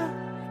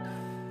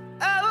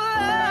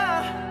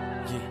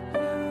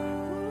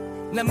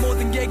난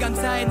모든 게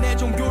감사해 내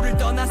종교를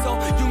떠나서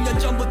 6년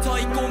전부터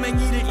이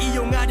꼬맹이를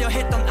이용하려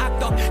했던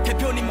악덕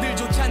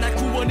대표님들조차 날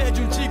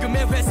구원해준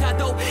지금의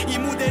회사도 이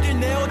무대를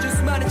내어준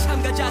수많은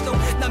참가자도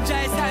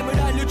남자의 삶을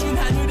알려준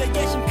하늘에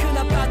계신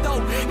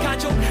큰아빠도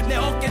가족 내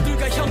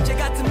어깨들과 형제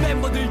같은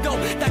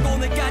멤버들도 딱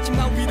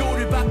오늘까지만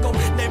위로를 받고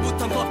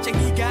내일부턴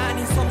겁쟁이가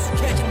아닌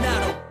성숙해진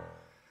나로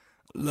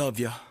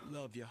Love you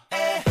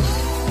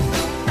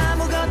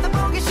아무것도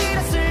보기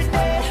싫었을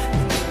때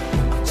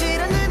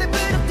억지로 눈을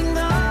부릅뜬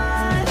건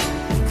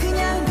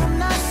그냥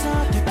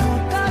겁났어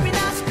더 겁이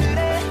나서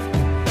그래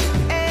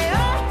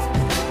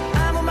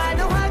아무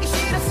말도 하기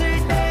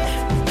싫었을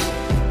때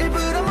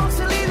일부러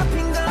목소리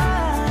높인 건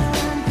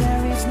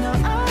There is no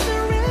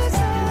other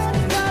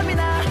reason 겁이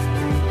나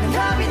난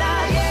겁이 나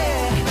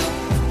yeah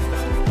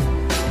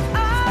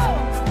Oh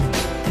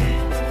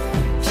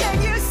Can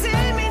you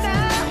see me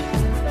now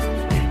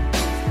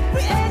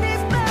Will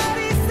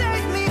anybody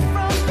save me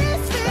from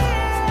this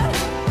fear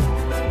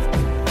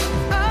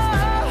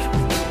Oh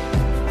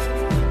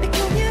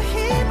Can you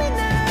hear me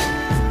now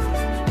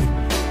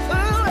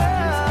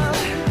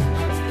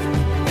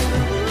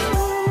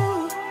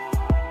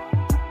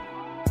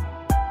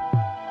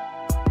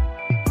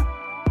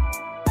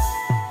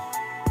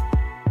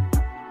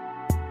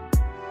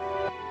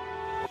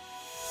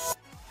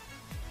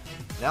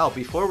Now,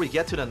 before we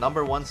get to the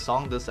number one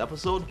song this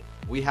episode,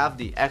 we have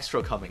the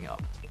extra coming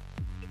up.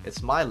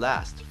 It's My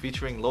Last,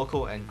 featuring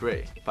Loco and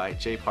Gray by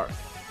Jay Park.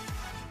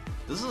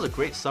 This is a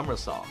great summer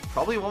song,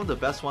 probably one of the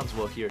best ones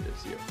we'll hear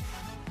this year.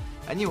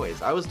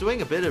 Anyways, I was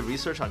doing a bit of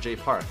research on Jay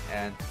Park,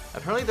 and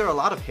apparently there are a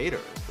lot of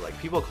haters, like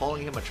people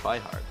calling him a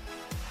tryhard.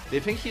 They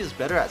think he is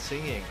better at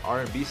singing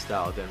R&B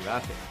style than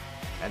rapping,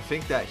 and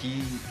think that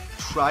he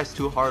tries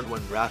too hard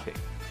when rapping.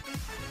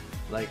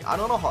 Like, I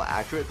don't know how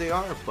accurate they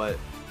are, but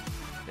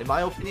in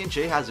my opinion,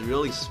 Jay has a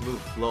really smooth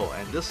flow,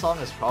 and this song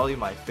is probably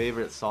my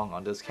favorite song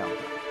on this countdown.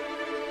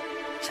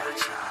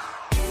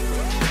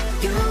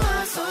 You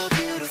are so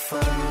beautiful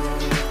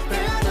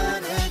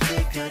너는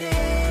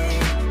특별해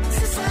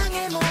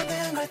세상의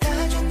모든 걸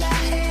다 준다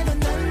해도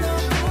넌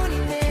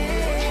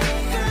너뿐이네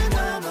Girl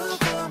너무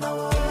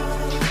고마워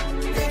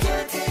내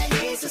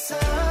곁에 있어서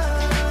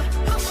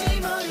혹시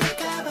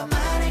모를까봐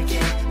말할게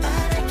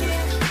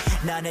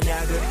너는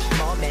얼굴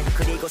몸매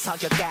그리고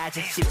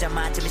성격까지 10점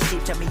만점에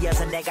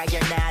 10점이어서 내가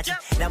열나지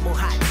너무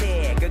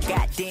핫해 Girl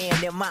goddamn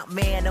내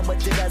맘에 너무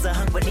들어서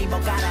흥분이 못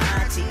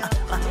가라앉지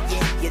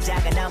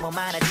여자가 너무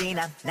많아지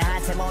난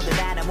나한테 모두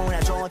다 너무나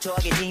좋은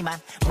추억이지만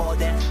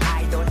모든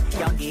아이돌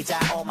연기자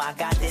Oh my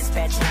god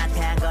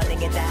디스패치한테 안 걸린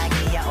게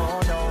다행이야 Oh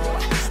no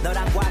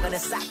너랑 과거는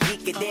싹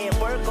잊게 돼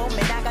볼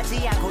꿈에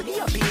나가지 않고 네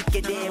옆에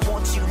있게 돼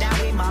Want you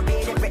now in my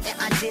bed every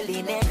안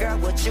질리네 Girl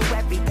with you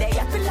every day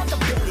I feel like a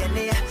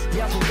billionaire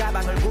명품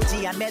가방을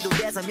굳이 안 매도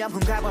돼서 명품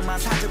가방만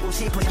사주고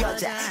싶은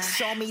여자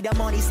Show me the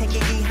money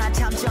생기기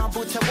한참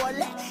전부터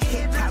원래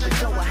힙합을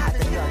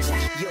좋아하던 여자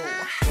Yo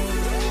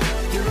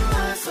You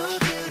are so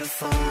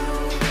beautiful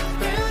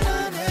Girl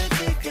너는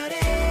특별해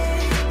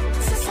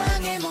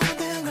세상의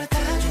모든 걸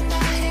다 준다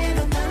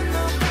해도 넌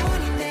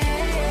너뿐이네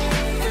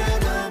Girl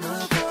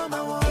너무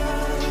고마워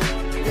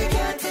내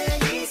곁에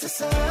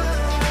있어서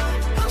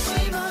혹시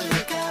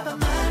모를까봐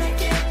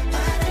말할게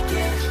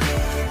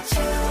첫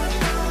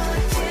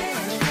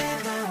번째는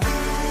아니어도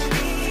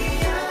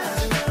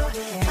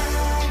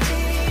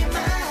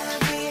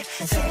마지막이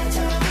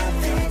세점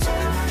앞에죠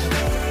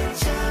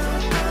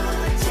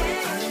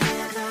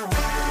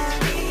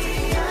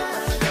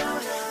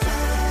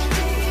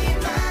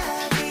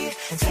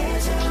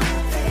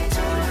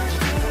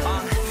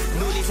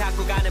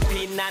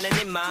나는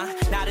입마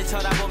나를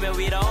쳐다보며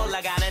위로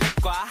올라가는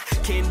입과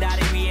긴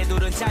다리 위에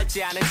누른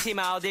짧지 않은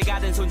치마 어딜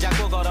가든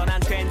손잡고 걸어 난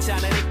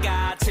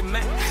괜찮으니까 아침에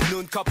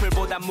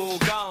눈꺼풀보다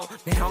무거운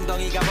내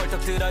엉덩이가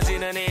벌떡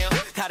들어지는 이유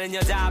다른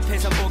여자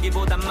앞에서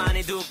보기보다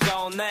많이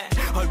두꺼운 내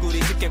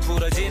얼굴이 쉽게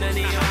부러지는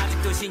이유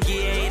아직도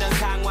신기해 이런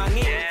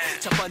상황이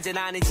첫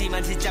번째는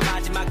아니지만 진짜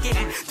마지막이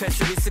될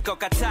수 있을 것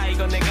같아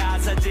이건 내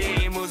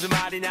가사지 무슨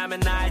말이냐면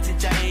나의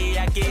진짜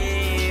이야기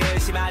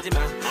의심하지마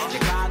내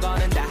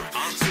과거는 다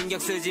신경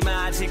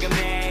쓰지마 지금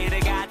내일을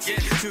같이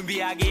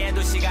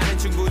준비하기에도 시간은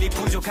충분히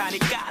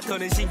부족하니까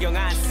더는 신경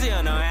안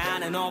쓰여 너의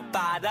아는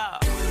오빠도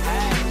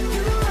Hey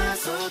You are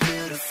so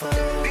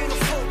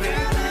beautiful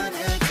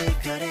별하늘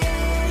특별해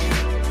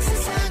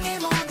세상의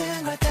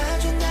모든 걸 다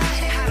준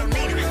나의 I don't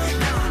need it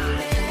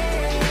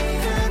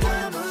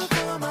너를 너무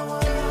고마워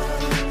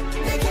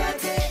내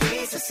곁에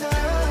있어서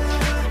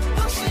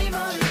혹시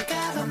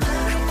모를까봐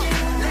말할게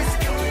Let's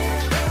go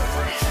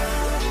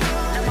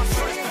Now my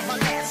first on my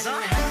last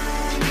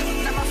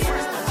Now my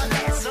first on my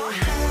last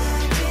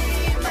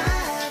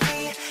마지막이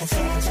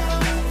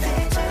세정은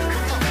되죠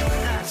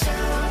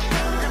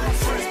Now my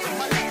first on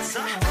my last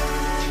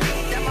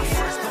Now my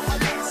first on my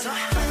last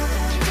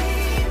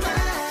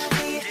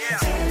마지막이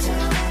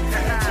세정은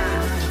되죠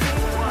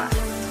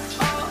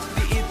어디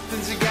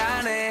있든지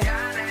간에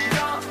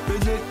너를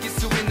느낄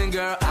수 있는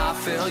girl I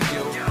feel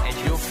you and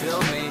you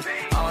feel me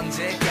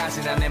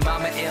언제까지나 내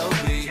맘에 it'll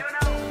be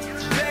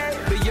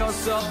Baby you're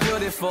so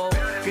beautiful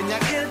그냥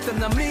일단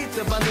난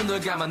믿어봐 눈을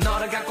감아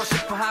너를 갖고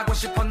싶어 하고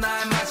싶어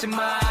나의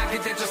마지막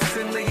이제 just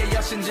승리의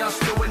여신 just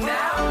do it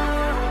now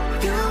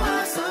You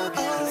are so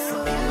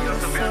beautiful You're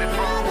so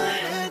beautiful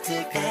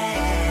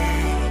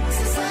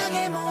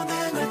세상의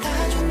모든 걸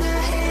다 준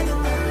나에도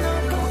넌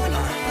너무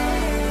고마워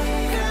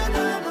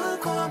너무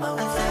고마워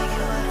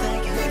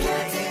Thank you 내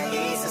곁에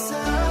있어서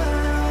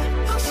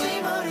혹시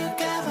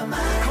모를까봐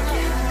말할게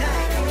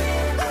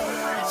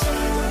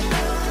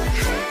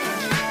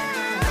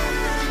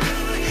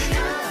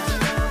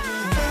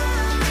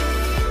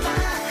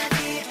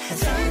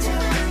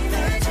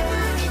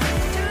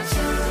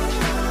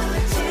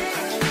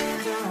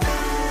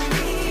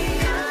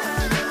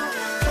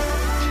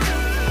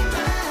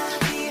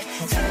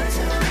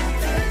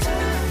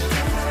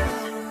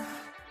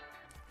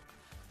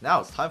Now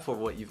it's time for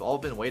what you've all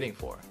been waiting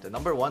for, the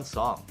number one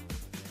song.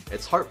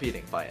 It's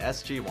Heartbeating by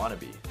SG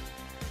Wannabe.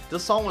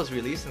 This song was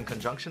released in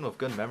conjunction with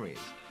Good Memories,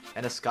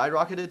 and it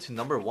skyrocketed to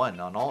number 1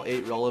 on all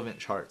 8 relevant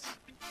charts.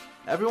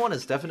 Everyone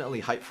is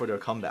definitely hyped for their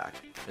comeback,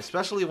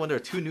 especially when their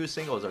 2 new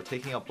singles are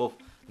taking up both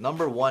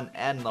number 1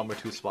 and number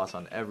 2 spots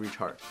on every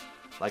chart.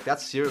 Like,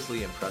 that's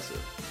seriously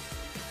impressive.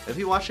 If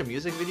you watch the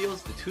music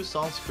videos, the 2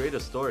 songs create a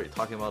story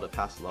talking about a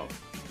past love.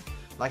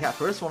 Like, at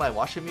first when I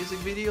watched the music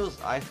videos,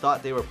 I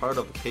thought they were part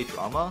of a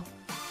K-drama,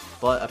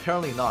 but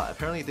apparently not.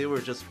 Apparently they were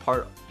just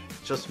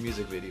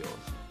music videos.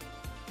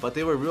 But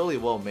they were really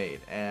well made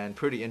and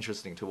pretty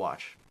interesting to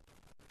watch.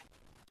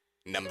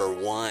 Number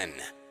 1.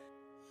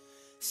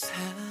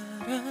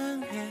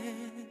 사랑해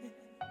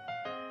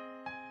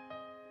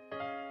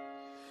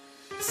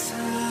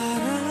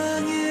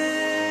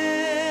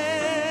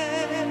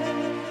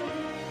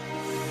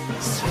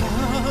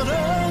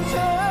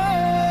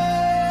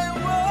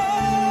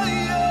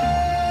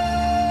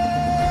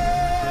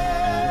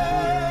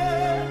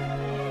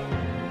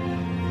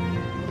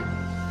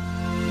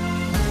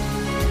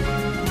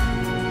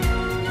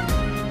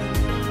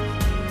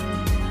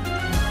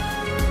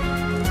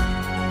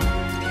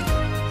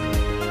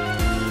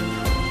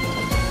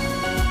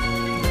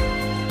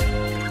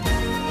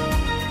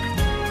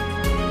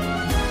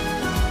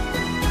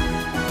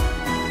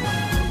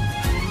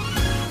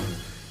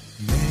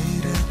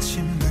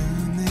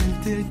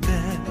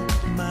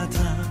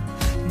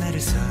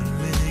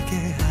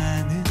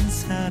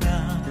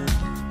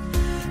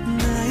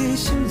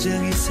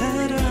심장이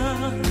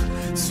살아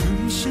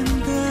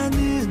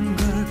숨쉰다는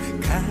걸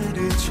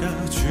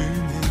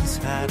가르쳐주는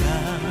사람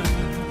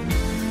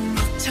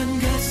벅찬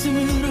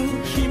가슴으로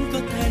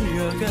힘껏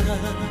달려가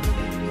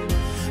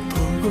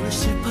보고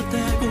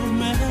싶었다고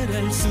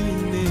말할 수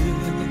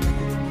있는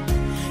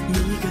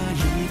네가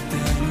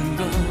있다는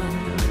것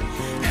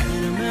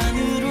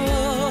하나만으로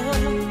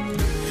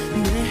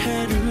내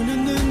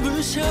하루는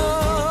눈부셔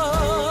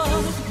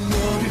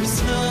너를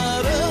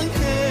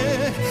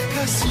사랑해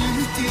가슴이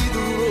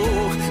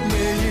뛰도록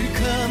매일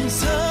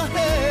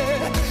감사해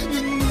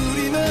눈물이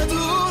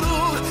나도록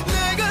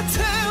내가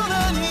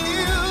태어난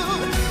이유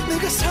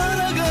내가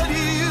살아갈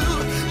이유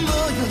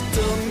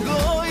너였던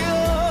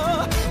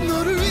거야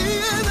너를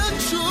위해 난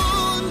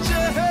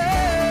존재해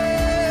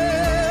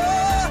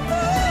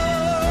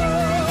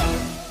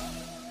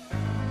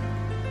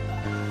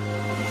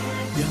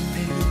옆에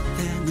있단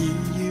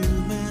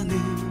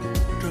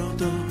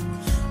이유만으로도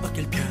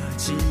어깨를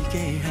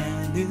펴지게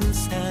하는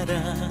사람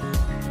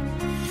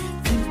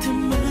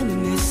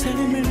빈틈많은 내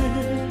삶을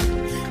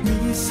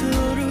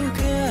미소로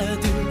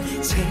가득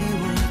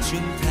채워준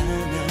단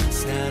한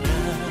사람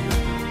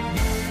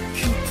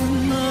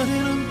기쁜 날엔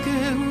함께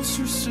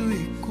웃을 수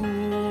있고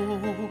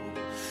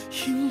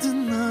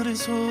힘든 날에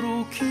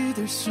서로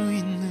기댈 수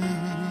있는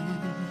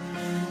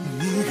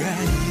네가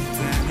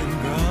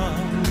있다는 걸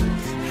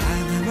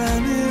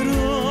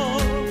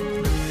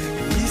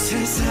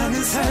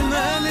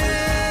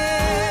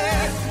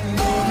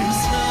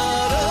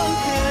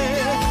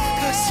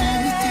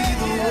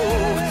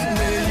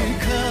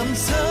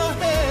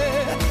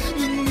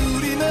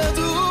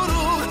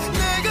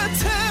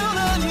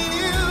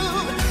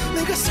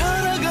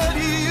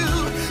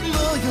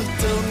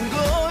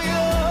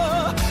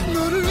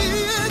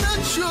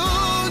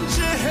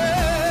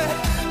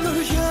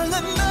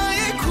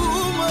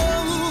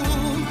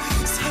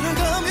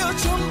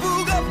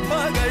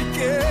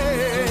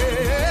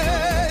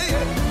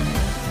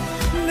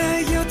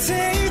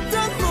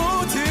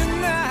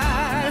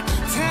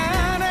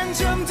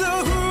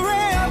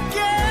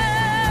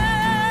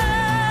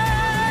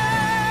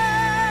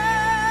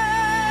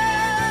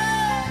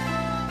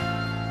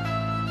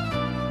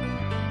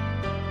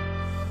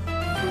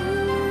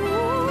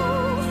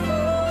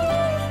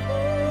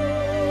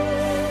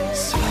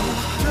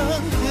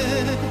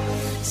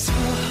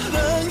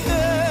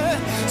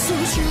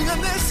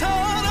내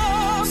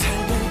사랑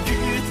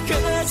삶의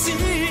끝까지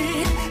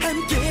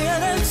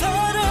함께하는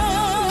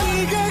사람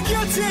네가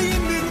곁에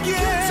있는 게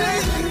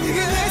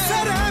내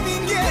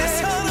사람인 게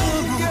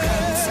너무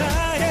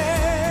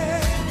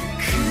감사해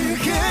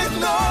그게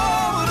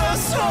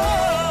너라서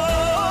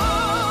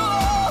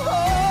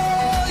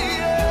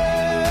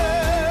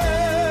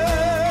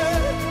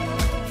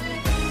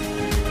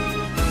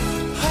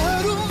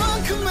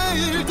하루만큼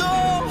매일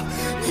더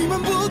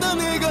이만보다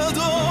내가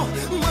더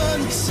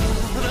많이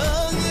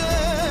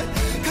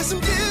사랑해 가슴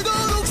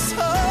뛰도록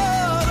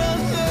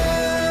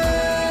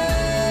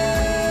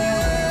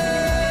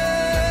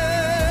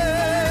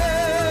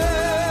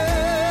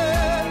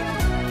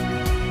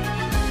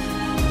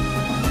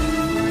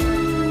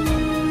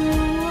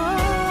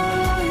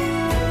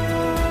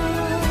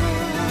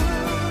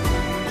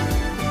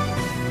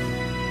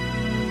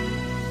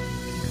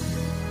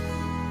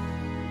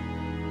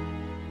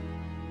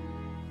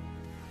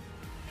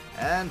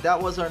And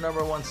that was our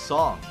number one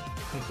song,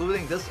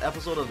 concluding this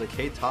episode of the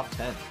K-Top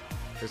 10.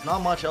 There's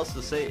not much else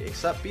to say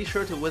except be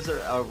sure to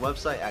visit our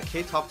website at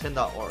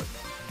ktop10.org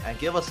and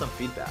give us some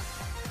feedback.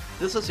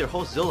 This is your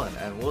host Dylan,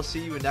 and we'll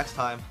see you next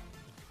time.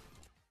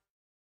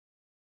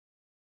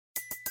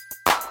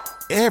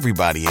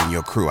 Everybody in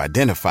your crew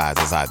identifies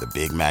as either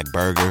Big Mac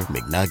Burger,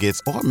 McNuggets,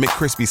 or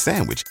McCrispy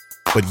Sandwich.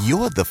 But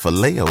you're the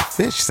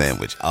Filet-O-Fish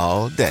Sandwich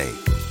all day.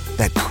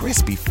 That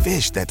crispy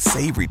fish, that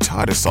savory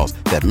tartar sauce,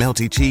 that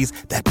melty cheese,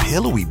 that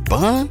pillowy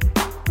bun.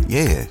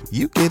 Yeah,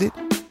 you get it.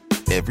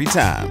 Every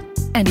time.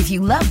 And if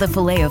you love the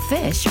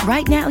Filet-O-Fish,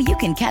 right now you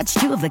can catch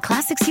two of the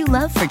classics you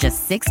love for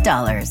just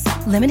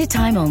 $6. Limited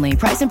time only.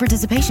 Price and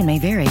participation may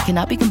vary.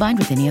 Cannot be combined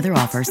with any other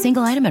offer.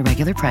 Single item at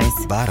regular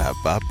price.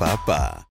 Ba-da-ba-ba-ba.